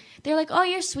 and they're like, oh,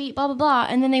 you're sweet, blah, blah, blah.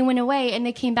 And then they went away, and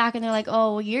they came back, and they're like,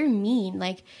 oh, you're mean.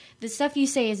 Like, the stuff you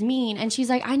say is mean. And she's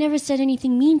like, I never said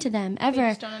anything mean to them, ever. They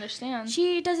just don't understand.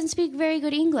 She doesn't speak very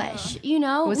good English, It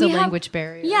was a language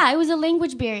barrier. Yeah, it was a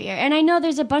language barrier. And I know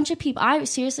there's a bunch of people.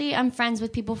 I'm friends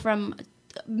with people from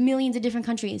millions of different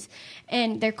countries,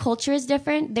 and their culture is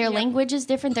different, their language is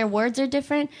different, their words are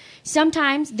different.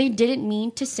 Sometimes they didn't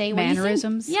mean to say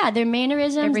mannerisms. Their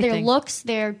mannerisms, everything. Their looks,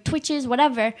 their twitches,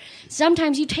 whatever.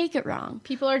 Sometimes you take it wrong.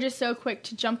 People are just so quick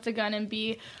to jump the gun and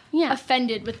be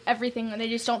offended with everything. They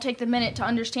just don't take the minute to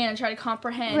understand and try to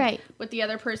comprehend what the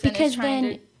other person is trying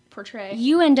to portray.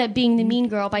 You end up being the mean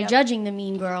girl by judging the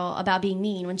mean girl about being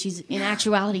mean when she's in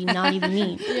actuality not even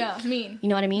mean. Yeah, mean. You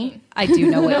know what I mean? I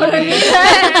do know what you mean.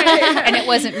 And it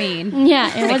wasn't mean. Yeah,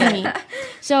 it wasn't mean.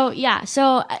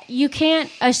 So you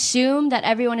can't assume that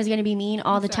everyone is going to be mean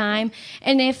all the time.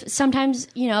 And if sometimes,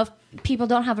 if people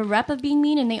don't have a rep of being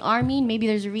mean and they are mean, maybe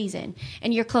there's a reason.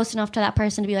 And you're close enough to that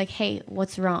person to be like, hey,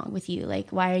 what's wrong with you?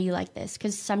 Like, why are you like this?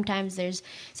 Because sometimes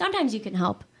you can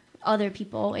help other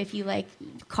people if you like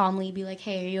calmly be like,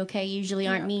 hey, are you okay? You usually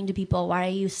aren't mean to people. Why are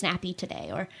you snappy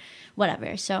today or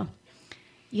whatever? So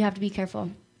you have to be careful.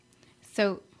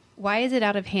 So why is it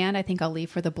out of hand? I think I'll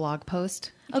leave for the blog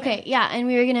post. Okay, yeah, and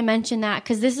we were going to mention that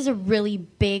because this is a really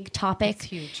big topic. It's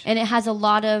huge. And it has a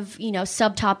lot of,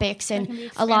 subtopics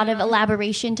and a lot of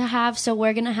elaboration to have. So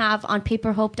we're going to have on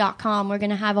paperhope.com, we're going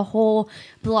to have a whole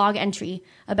blog entry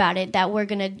about it that we're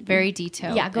going to... Very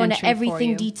detailed. Yeah, go into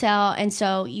everything detail. And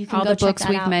so you can all go the check books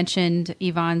that we've out. mentioned.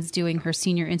 Yvonne's doing her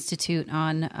senior institute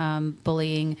on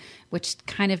bullying, which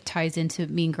kind of ties into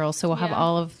Mean Girls. So we'll have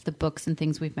all of the books and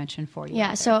things we've mentioned for you.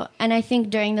 Yeah, so, and I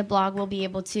think during the blog we'll be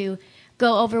able to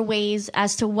go over ways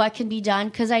as to what can be done,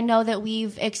 because I know that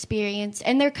we've experienced,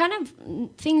 and they're kind of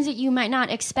things that you might not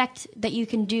expect that you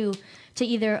can do to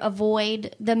either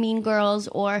avoid the mean girls,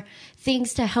 or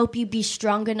things to help you be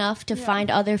strong enough to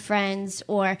find other friends,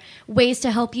 or ways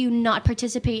to help you not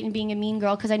participate in being a mean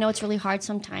girl, because I know it's really hard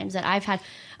sometimes. That I've had,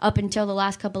 up until the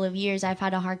last couple of years, I've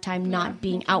had a hard time not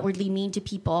being outwardly mean to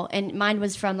people, and mine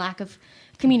was from lack of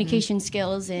communication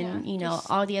skills and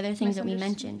all the other things that we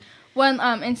mentioned. One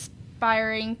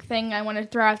inspiring thing I want to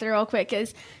throw out there real quick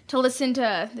is to listen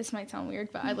to, this might sound weird,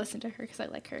 but I listen to her because I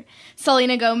like her,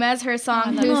 Selena Gomez, her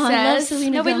song Who Says.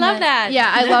 We love that.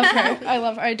 Yeah, I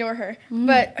love her. I adore her.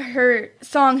 But her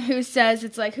song Who Says,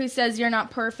 it's like, who says you're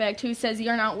not perfect? Who says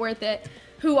you're not worth it?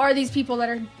 Who are these people that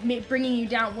are bringing you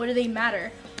down? What do they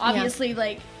matter? Obviously,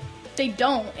 they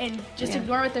don't, and just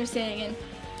ignore what they're saying. And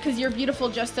because you're beautiful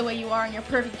just the way you are, and you're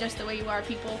perfect just the way you are,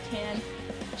 people can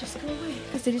just go away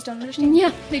because they just don't understand.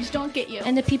 Yeah, they just don't get you.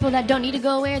 And the people that don't need to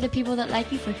go away are the people that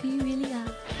like you for who you really are.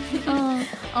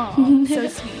 Oh, so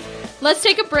sweet. Let's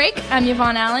take a break. I'm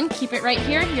Yvonne Allen. Keep it right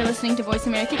here. You're listening to Voice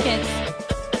America Kids.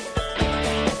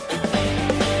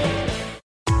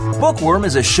 Bookworm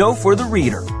is a show for the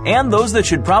reader and those that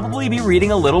should probably be reading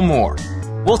a little more.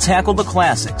 We'll tackle the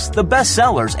classics, the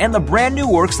bestsellers, and the brand new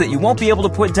works that you won't be able to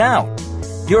put down.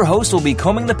 Your host will be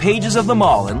combing the pages of them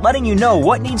all and letting you know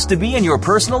what needs to be in your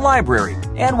personal library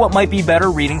and what might be better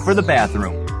reading for the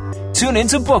bathroom. Tune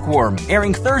into Bookworm,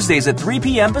 airing Thursdays at 3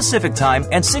 p.m. Pacific Time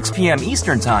and 6 p.m.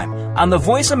 Eastern Time on the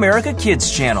Voice America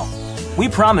Kids channel. We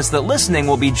promise that listening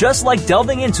will be just like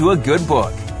delving into a good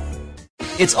book.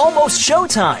 It's almost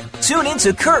showtime. Tune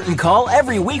into Curtain Call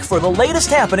every week for the latest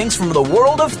happenings from the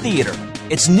world of theater.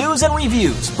 It's news and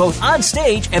reviews, both on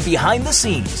stage and behind the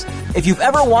scenes. If you've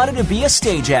ever wanted to be a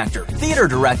stage actor, theater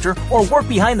director, or work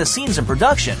behind the scenes in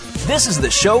production, this is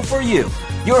the show for you.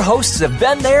 Your hosts have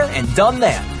been there and done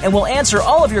that, and will answer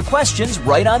all of your questions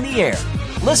right on the air.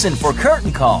 Listen for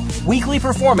Curtain Call. Weekly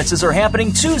performances are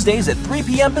happening Tuesdays at 3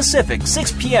 p.m. Pacific,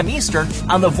 6 p.m. Eastern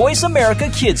on the Voice America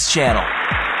Kids channel.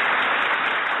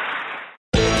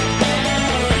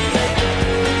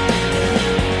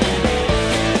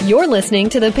 You're listening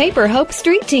to the Paper Hope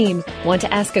Street Team. Want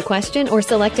to ask a question or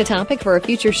select a topic for a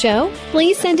future show?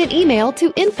 Please send an email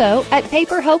to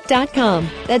info@paperhope.com.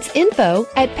 That's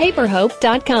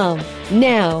info@paperhope.com.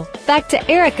 Now, back to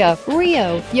Erica,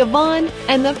 Rio, Yvonne,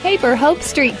 and the Paper Hope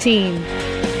Street Team.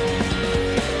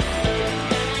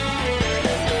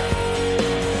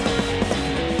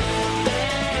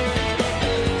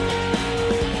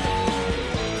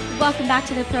 Welcome back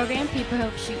to the program, Paper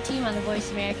Hope Street Team on the Voice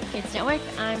America Kids Network.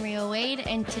 I'm Rio Wade,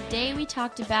 and today we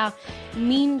talked about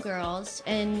mean girls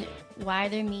and why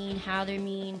they're mean, how they're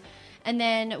mean. And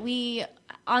then we,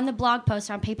 on the blog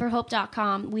post on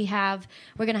paperhope.com, we're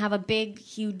going to have a big,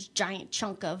 huge, giant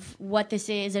chunk of what this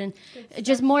is and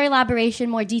just more elaboration,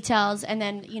 more details, and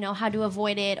then, how to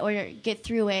avoid it or get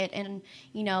through it and,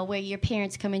 where your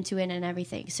parents come into it and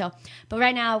everything. So, but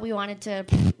right now we wanted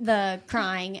the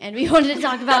crying and we wanted to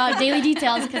talk about daily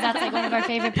details because that's like one of our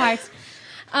favorite parts.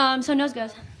 So nose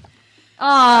goes.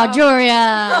 Oh,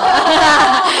 Joria.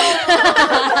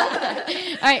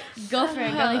 All right, go for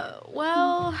it, girlie.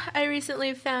 Well, I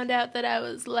recently found out that I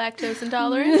was lactose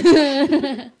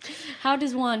intolerant. How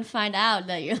does one find out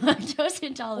that you're lactose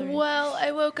intolerant? Well,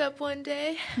 I woke up one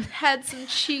day, had some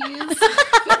cheese.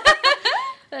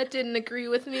 That didn't agree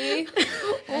with me.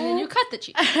 And then you cut the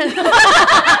cheese.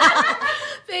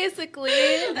 Basically.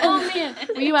 Oh, man.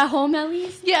 Were you at home at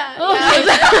least? Yeah.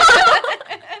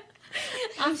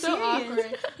 I'm so serious.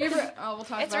 awkward. We'll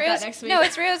talk about that next week. No,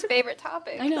 it's Rio's favorite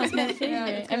topic. I know, it's my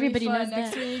favorite. Everybody knows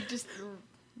next that. Week, just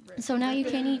so now you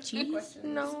can't eat cheese?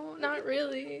 No, not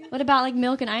really. What about like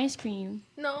milk and ice cream?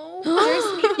 No.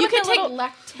 You can take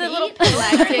lactate. The little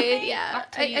lactate, yeah.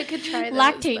 I could try those.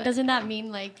 Lactate, doesn't that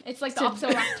mean like... It's like the opposite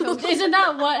of lactose. Isn't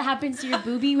that what happens to your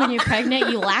boobie when you're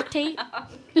pregnant? You lactate?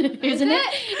 Isn't it?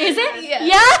 Is it? Yeah.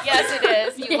 Yeah? Yes, it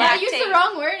is. You I lactate. used the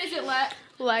wrong word. Is it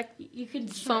you could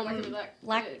lactase.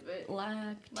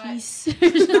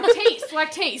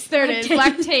 Lactase. There it is.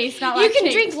 Lactase, not lactate. You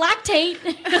can drink lactate.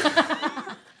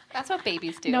 That's what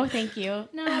babies do. No, thank you.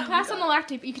 No, pass on the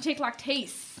lactate, but you can take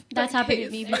lactase. That's happened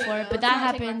to me before, but that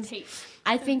happens.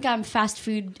 I think I'm fast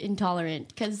food intolerant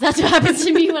because that's what happens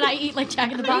to me when I eat like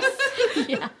Jack in the Box.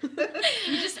 Yeah.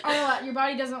 You just are your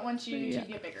body doesn't want you to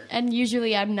get bigger. And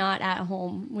usually I'm not at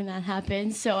home when that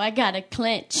happens, so I gotta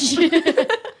clench.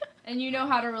 And you know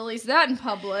how to release that in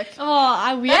public.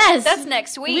 Oh, yes. That's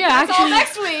next week. That's all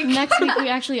next week. Next week we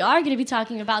actually are going to be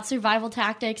talking about survival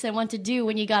tactics and what to do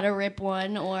when you got to rip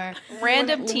one or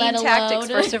random teen tactics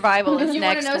for survival is next week. You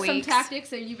want to know some tactics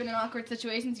that you've been in awkward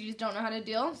situations you just don't know how to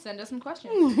deal? Send us some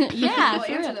questions. Yeah, we'll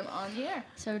answer them on the air.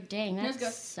 So dang, that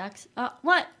sucks.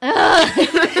 What?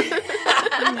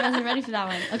 I wasn't ready for that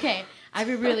one. Okay, I have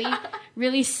a really,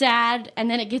 really sad,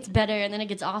 and then it gets better, and then it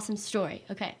gets awesome story.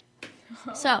 Okay.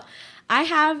 So, I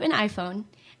have an iPhone,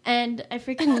 and I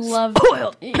freaking love...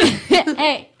 Spoiled!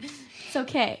 Hey, it's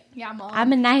okay. Yeah, Mom.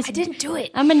 I'm a nice... I didn't do it.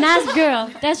 I'm a nice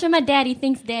girl. That's what my daddy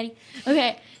thinks, Daddy.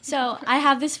 Okay, so I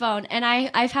have this phone, and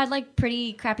I've had, like,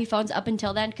 pretty crappy phones up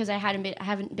until then because I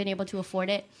haven't been able to afford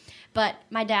it. But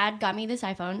my dad got me this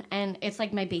iPhone, and it's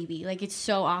like my baby. Like, it's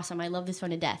so awesome. I love this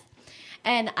phone to death.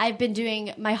 And I've been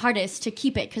doing my hardest to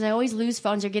keep it because I always lose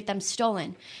phones or get them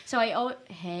stolen. So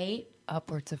hey...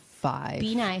 Upwards of 5.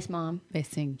 Be nice, Mom.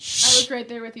 Missing. I was right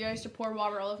there with you. I used to pour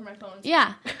water all over my phone.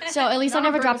 Yeah. So at least I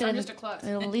never dropped it in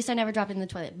at least I never dropped it in the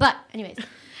toilet. But anyways,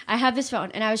 I have this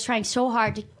phone and I was trying so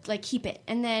hard to like keep it.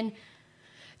 And then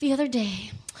the other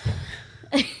day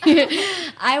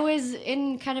I was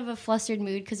in kind of a flustered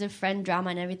mood because of friend drama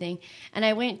and everything. And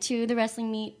I went to the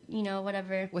wrestling meet,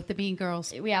 whatever. With the Mean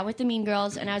Girls. Yeah, with the Mean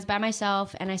Girls. And I was by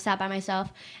myself and I sat by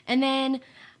myself. And then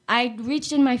I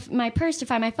reached in my purse to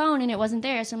find my phone, and it wasn't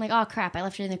there. So I'm like, oh, crap, I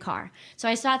left it in the car. So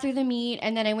I sat through the meet,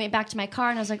 and then I went back to my car,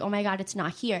 and I was like, oh, my God, it's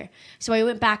not here. So I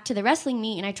went back to the wrestling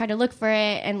meet, and I tried to look for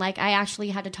it, and, like, I actually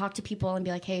had to talk to people and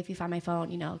be like, hey, if you find my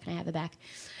phone, you know, can I have it back?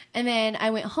 And then I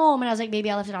went home, and I was like, maybe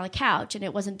I left it on the couch, and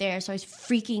it wasn't there. So I was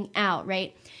freaking out,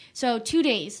 right? So 2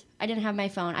 days, I didn't have my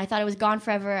phone. I thought it was gone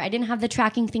forever. I didn't have the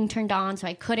tracking thing turned on, so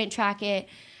I couldn't track it.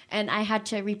 And I had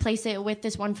to replace it with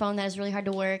this one phone that is really hard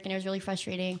to work, and it was really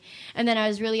frustrating. And then I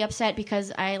was really upset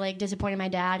because I, like, disappointed my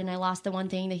dad, and I lost the one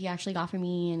thing that he actually got for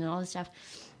me and all this stuff.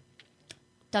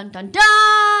 Dun, dun,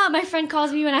 dun! My friend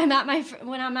calls me when I'm at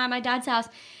my dad's house,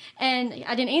 and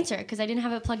I didn't answer because I didn't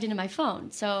have it plugged into my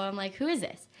phone. So I'm like, who is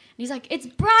this? And he's like, it's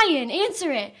Brian,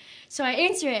 answer it. So I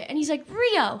answer it, and he's like,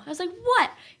 Rio. I was like,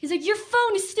 what? He's like, your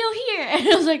phone is still here. And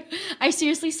I was like, I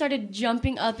seriously started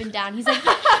jumping up and down. He's like,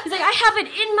 I have it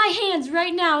in my hands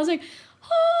right now. I was like,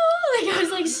 oh, like I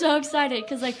was like so excited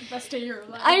because like best day of your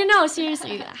life. I don't know,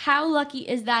 seriously, how lucky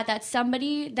is that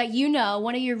somebody that you know,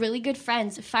 one of your really good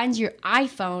friends, finds your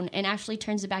iPhone and actually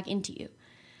turns it back into you.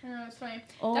 I know, it's funny.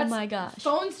 Oh my gosh.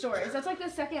 Phone stories. That's like the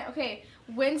second. Okay,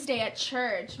 Wednesday at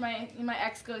church. My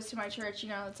ex goes to my church. You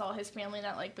know, it's all his family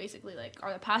that like basically like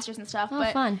are the pastors and stuff. Oh,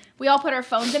 but fun. We all put our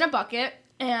phones in a bucket,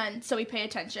 and so we pay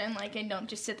attention, like, and don't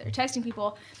just sit there texting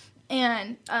people.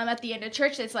 And at the end of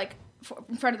church, it's like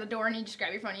in front of the door, and you just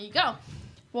grab your phone and you go.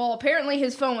 Well, apparently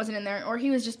his phone wasn't in there, or he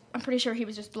was just. I'm pretty sure he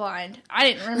was just blind.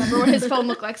 I didn't remember what his phone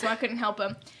looked like, so I couldn't help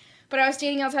him. But I was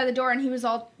standing outside the door, and he was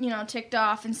all, you know, ticked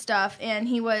off and stuff. And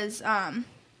he was, I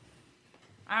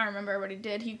don't remember what he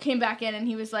did. He came back in, and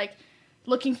he was, like,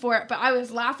 looking for it. But I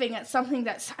was laughing at something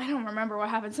that, I don't remember what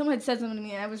happened. Someone had said something to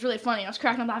me, and it was really funny. I was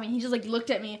cracking up laughing. He just, like, looked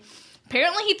at me.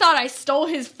 Apparently he thought I stole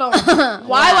his phone.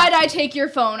 Why would I take your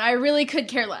phone? I really could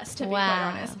care less, to be quite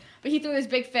honest. But he threw this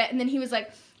big fit, and then he was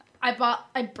like, I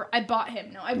brought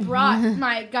him. No, I brought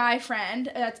my guy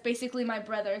friend. That's basically my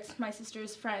brother. It's my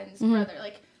sister's friend's brother.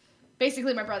 Like,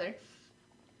 basically my brother.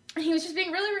 And he was just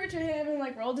being really rude to him and,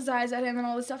 like, rolled his eyes at him and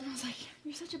all this stuff. And I was like,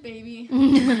 you're such a baby.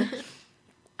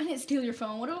 I didn't steal your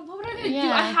phone. What would I do?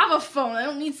 I have a phone. I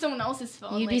don't need someone else's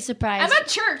phone. You'd like, be surprised. I'm at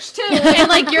church, too. And,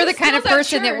 like, you're the kind of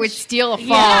person that would steal a phone.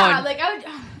 Yeah, like,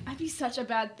 I'd be such a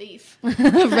bad thief.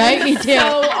 Right? Me too.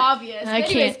 So obvious. I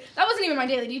Anyways, that wasn't even my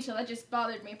daily detail. That just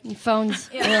bothered me. Phones.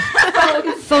 Yeah.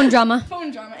 Phone drama. Phone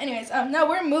drama. Anyways, no,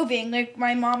 we're moving. Like,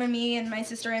 my mom and me and my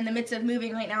sister are in the midst of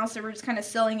moving right now, so we're just kind of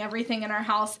selling everything in our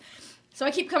house. So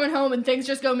I keep coming home and things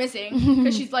just go missing.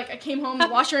 Because she's like, I came home, the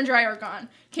washer and dryer are gone.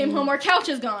 Came home, our couch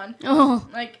is gone. Oh.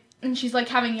 Like, and she's like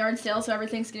having yard sale, so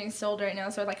everything's getting sold right now.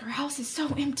 So like, our house is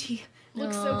so empty.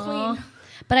 Looks so clean.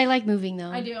 But I like moving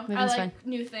though. I do. Moving's I like fun.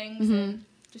 new things and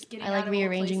just getting I like out of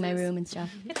rearranging old my places. room and stuff.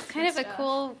 It's kind of a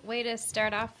cool way to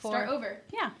start off for... Start over.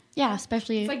 Yeah. Yeah,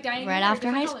 especially It's like dining right out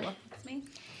after high different school. colors. That's me.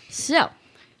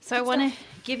 So I want to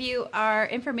give you our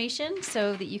information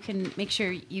so that you can make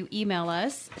sure you email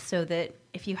us so that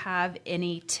if you have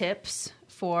any tips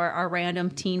for our random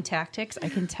teen tactics, I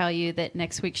can tell you that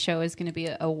next week's show is going to be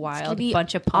a wild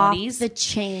bunch of ponies. Off the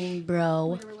chain,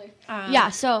 bro. Literally. Yeah,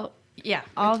 so yeah,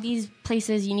 all these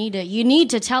places you need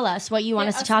to tell us what you want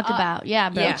us to talk about.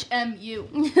 Yeah, bro. Yeah.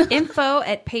 HMU.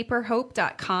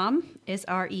 info@paperhope.com is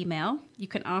our email. You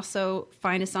can also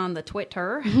find us on the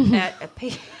Twitter at I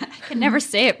can never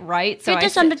say it right, so Get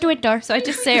us on the Twitter. So I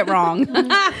just say it wrong.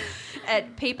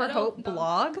 At Paper Hope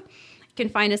Blog. You can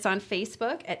find us on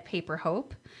Facebook at Paper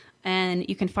Hope. And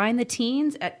you can find the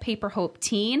teens at Paper Hope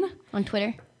Teen. On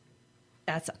Twitter.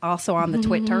 That's also on the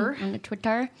Twitter. On the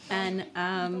Twitter. And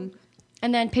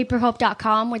then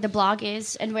paperhope.com where the blog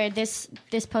is and where this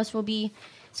post will be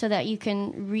so that you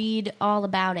can read all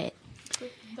about it.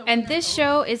 And this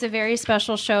show is a very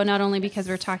special show, not only because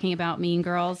we're talking about Mean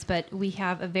Girls, but we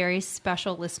have a very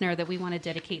special listener that we want to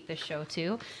dedicate this show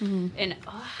to. And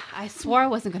I swore I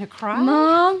wasn't going to cry.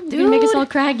 Mom, you're going to make us all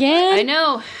cry again? I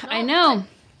know.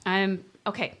 I'm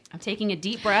taking a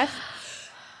deep breath.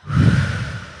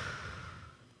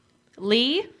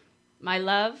 Lee, my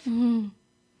love.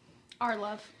 Our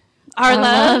love. Our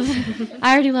love.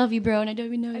 I already love you, bro, and I don't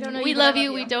even know you. I don't know We you, but I love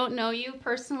you. We don't know you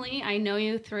personally. I know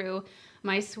you through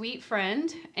my sweet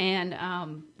friend, and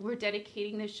we're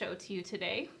dedicating this show to you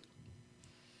today.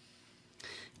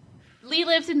 Lee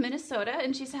lives in Minnesota,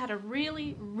 and she's had a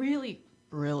really, really,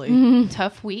 really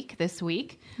tough week this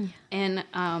week. Yeah. And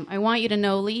I want you to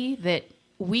know, Lee, that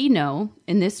we know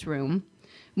in this room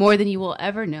more than you will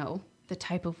ever know the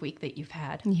type of week that you've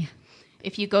had. Yeah.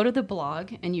 If you go to the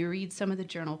blog and you read some of the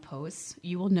journal posts,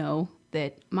 you will know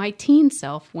that my teen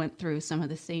self went through some of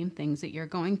the same things that you're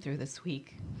going through this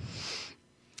week.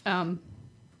 I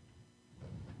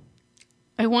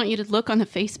I want you to look on the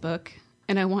Facebook,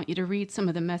 and I want you to read some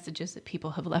of the messages that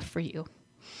people have left for you.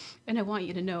 And I want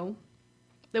you to know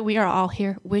that we are all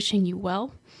here wishing you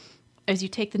well as you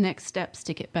take the next steps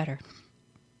to get better.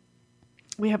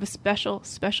 We have a special,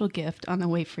 special gift on the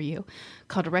way for you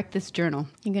called Wreck This Journal.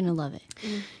 You're going to love it.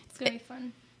 It's going to be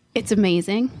fun. It's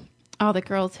amazing. All the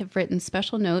girls have written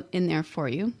special note in there for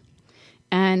you.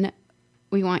 And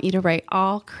we want you to write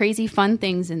all crazy fun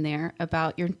things in there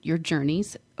about your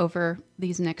journeys over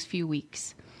these next few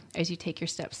weeks as you take your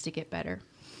steps to get better.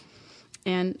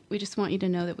 And we just want you to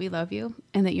know that we love you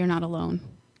and that you're not alone.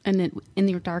 And that in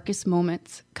your darkest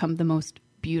moments come the most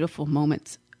beautiful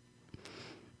moments.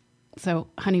 So,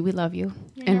 honey, we love you,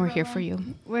 and we're here for you.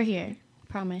 We're here,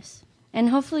 promise. And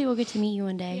hopefully we'll get to meet you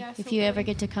one day Yes, if you ever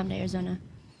get to come to Arizona.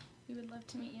 We would love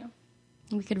to meet you.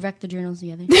 We could wreck the journals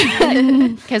together.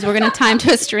 Because we're going to tie them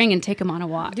to a string and take them on a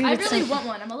walk. Dude, I really want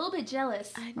one. I'm a little bit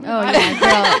jealous. Oh, yeah,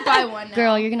 girl. Buy one now.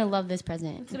 Girl, you're going to love this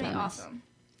present. It's going to be awesome.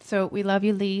 So we love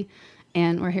you, Lee,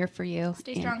 and we're here for you.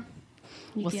 Stay strong.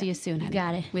 We'll see you soon, honey. You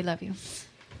got it. We love you.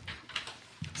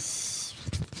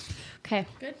 Okay.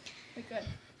 Good? We're good.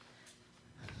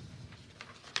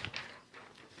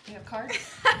 You have cards?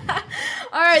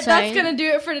 All right, that's going to do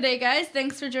it for today, guys.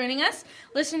 Thanks for joining us.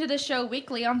 Listen to the show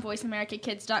weekly on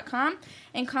voiceamericakids.com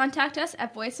and contact us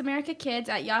at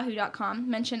voiceamericakids@yahoo.com.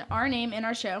 Mention our name in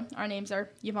our show. Our names are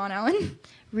Yvonne Allen,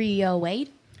 Rio Wade,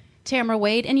 Tamara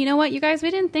Wade, and you know what, you guys?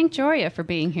 We didn't thank Joria for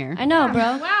being here. I know,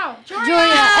 bro. Wow,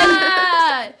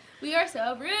 Joria! We are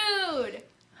so rude.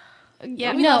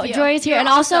 Yeah, no, Joya's here. You're and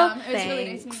also, awesome. It was really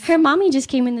nice to meet you. her mommy just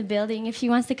came in the building if she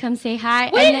wants to come say hi.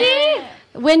 Wendy!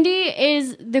 Wendy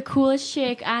is the coolest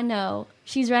chick I know.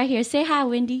 She's right here. Say hi,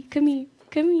 Wendy. Come here.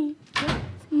 Come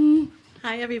here.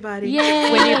 Hi, everybody.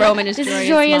 Yeah. Wendy Roman is This Joria's is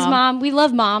Joria's mom. mom. We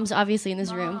love moms, obviously, in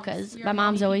this room because my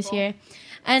mom's always here.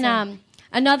 And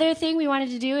another thing we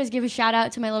wanted to do is give a shout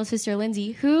out to my little sister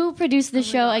Lindsay, who produced the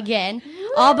show again,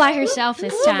 all by herself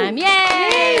this time.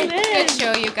 Yay! Good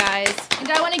show, you guys. And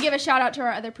I want to give a shout out to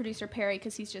our other producer, Perry,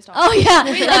 because he's just awesome. Oh, yeah.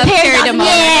 We love Perry awesome. DeMoss.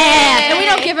 Yeah. And we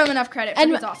don't give him enough credit for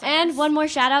his awesome. And one more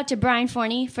shout out to Brian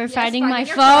Forney for finding my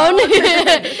your phone. phone.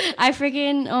 I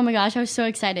freaking, oh my gosh, I was so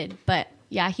excited. But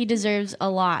yeah, he deserves a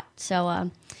lot.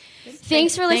 So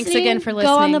thanks for listening. Thanks again for Go on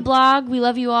listening. the blog. We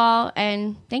love you all.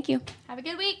 And thank you. Have a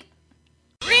good week.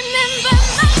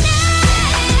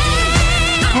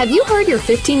 Have you heard your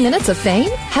 15 minutes of fame?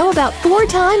 How about 4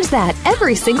 times that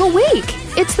every single week?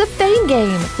 It's the Fame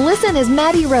Game. Listen as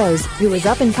Maddie Rose, who is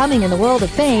up and coming in the world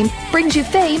of fame, brings you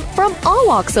fame from all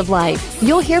walks of life.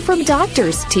 You'll hear from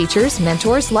doctors, teachers,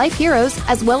 mentors, life heroes,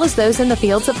 as well as those in the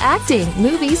fields of acting,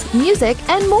 movies, music,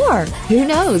 and more. Who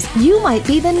knows? You might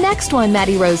be the next one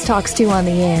Maddie Rose talks to on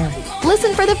the air.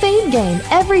 Listen for the Fame Game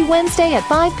every Wednesday at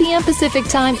 5 p.m. Pacific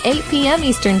Time, 8 p.m.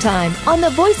 Eastern Time on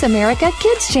the Voice America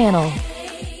Kids channel.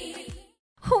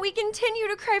 We continue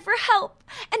to cry for help,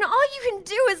 and all you can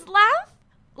do is laugh?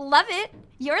 Love it.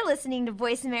 You're listening to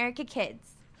Voice America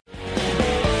Kids.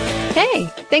 Hey,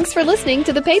 thanks for listening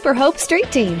to the Paper Hope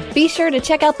Street Team. Be sure to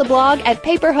check out the blog at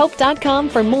paperhope.com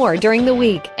for more during the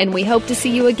week. And we hope to see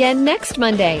you again next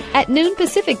Monday at noon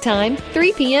Pacific Time,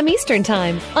 3 p.m. Eastern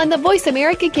Time on the Voice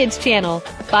America Kids channel.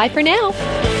 Bye for now.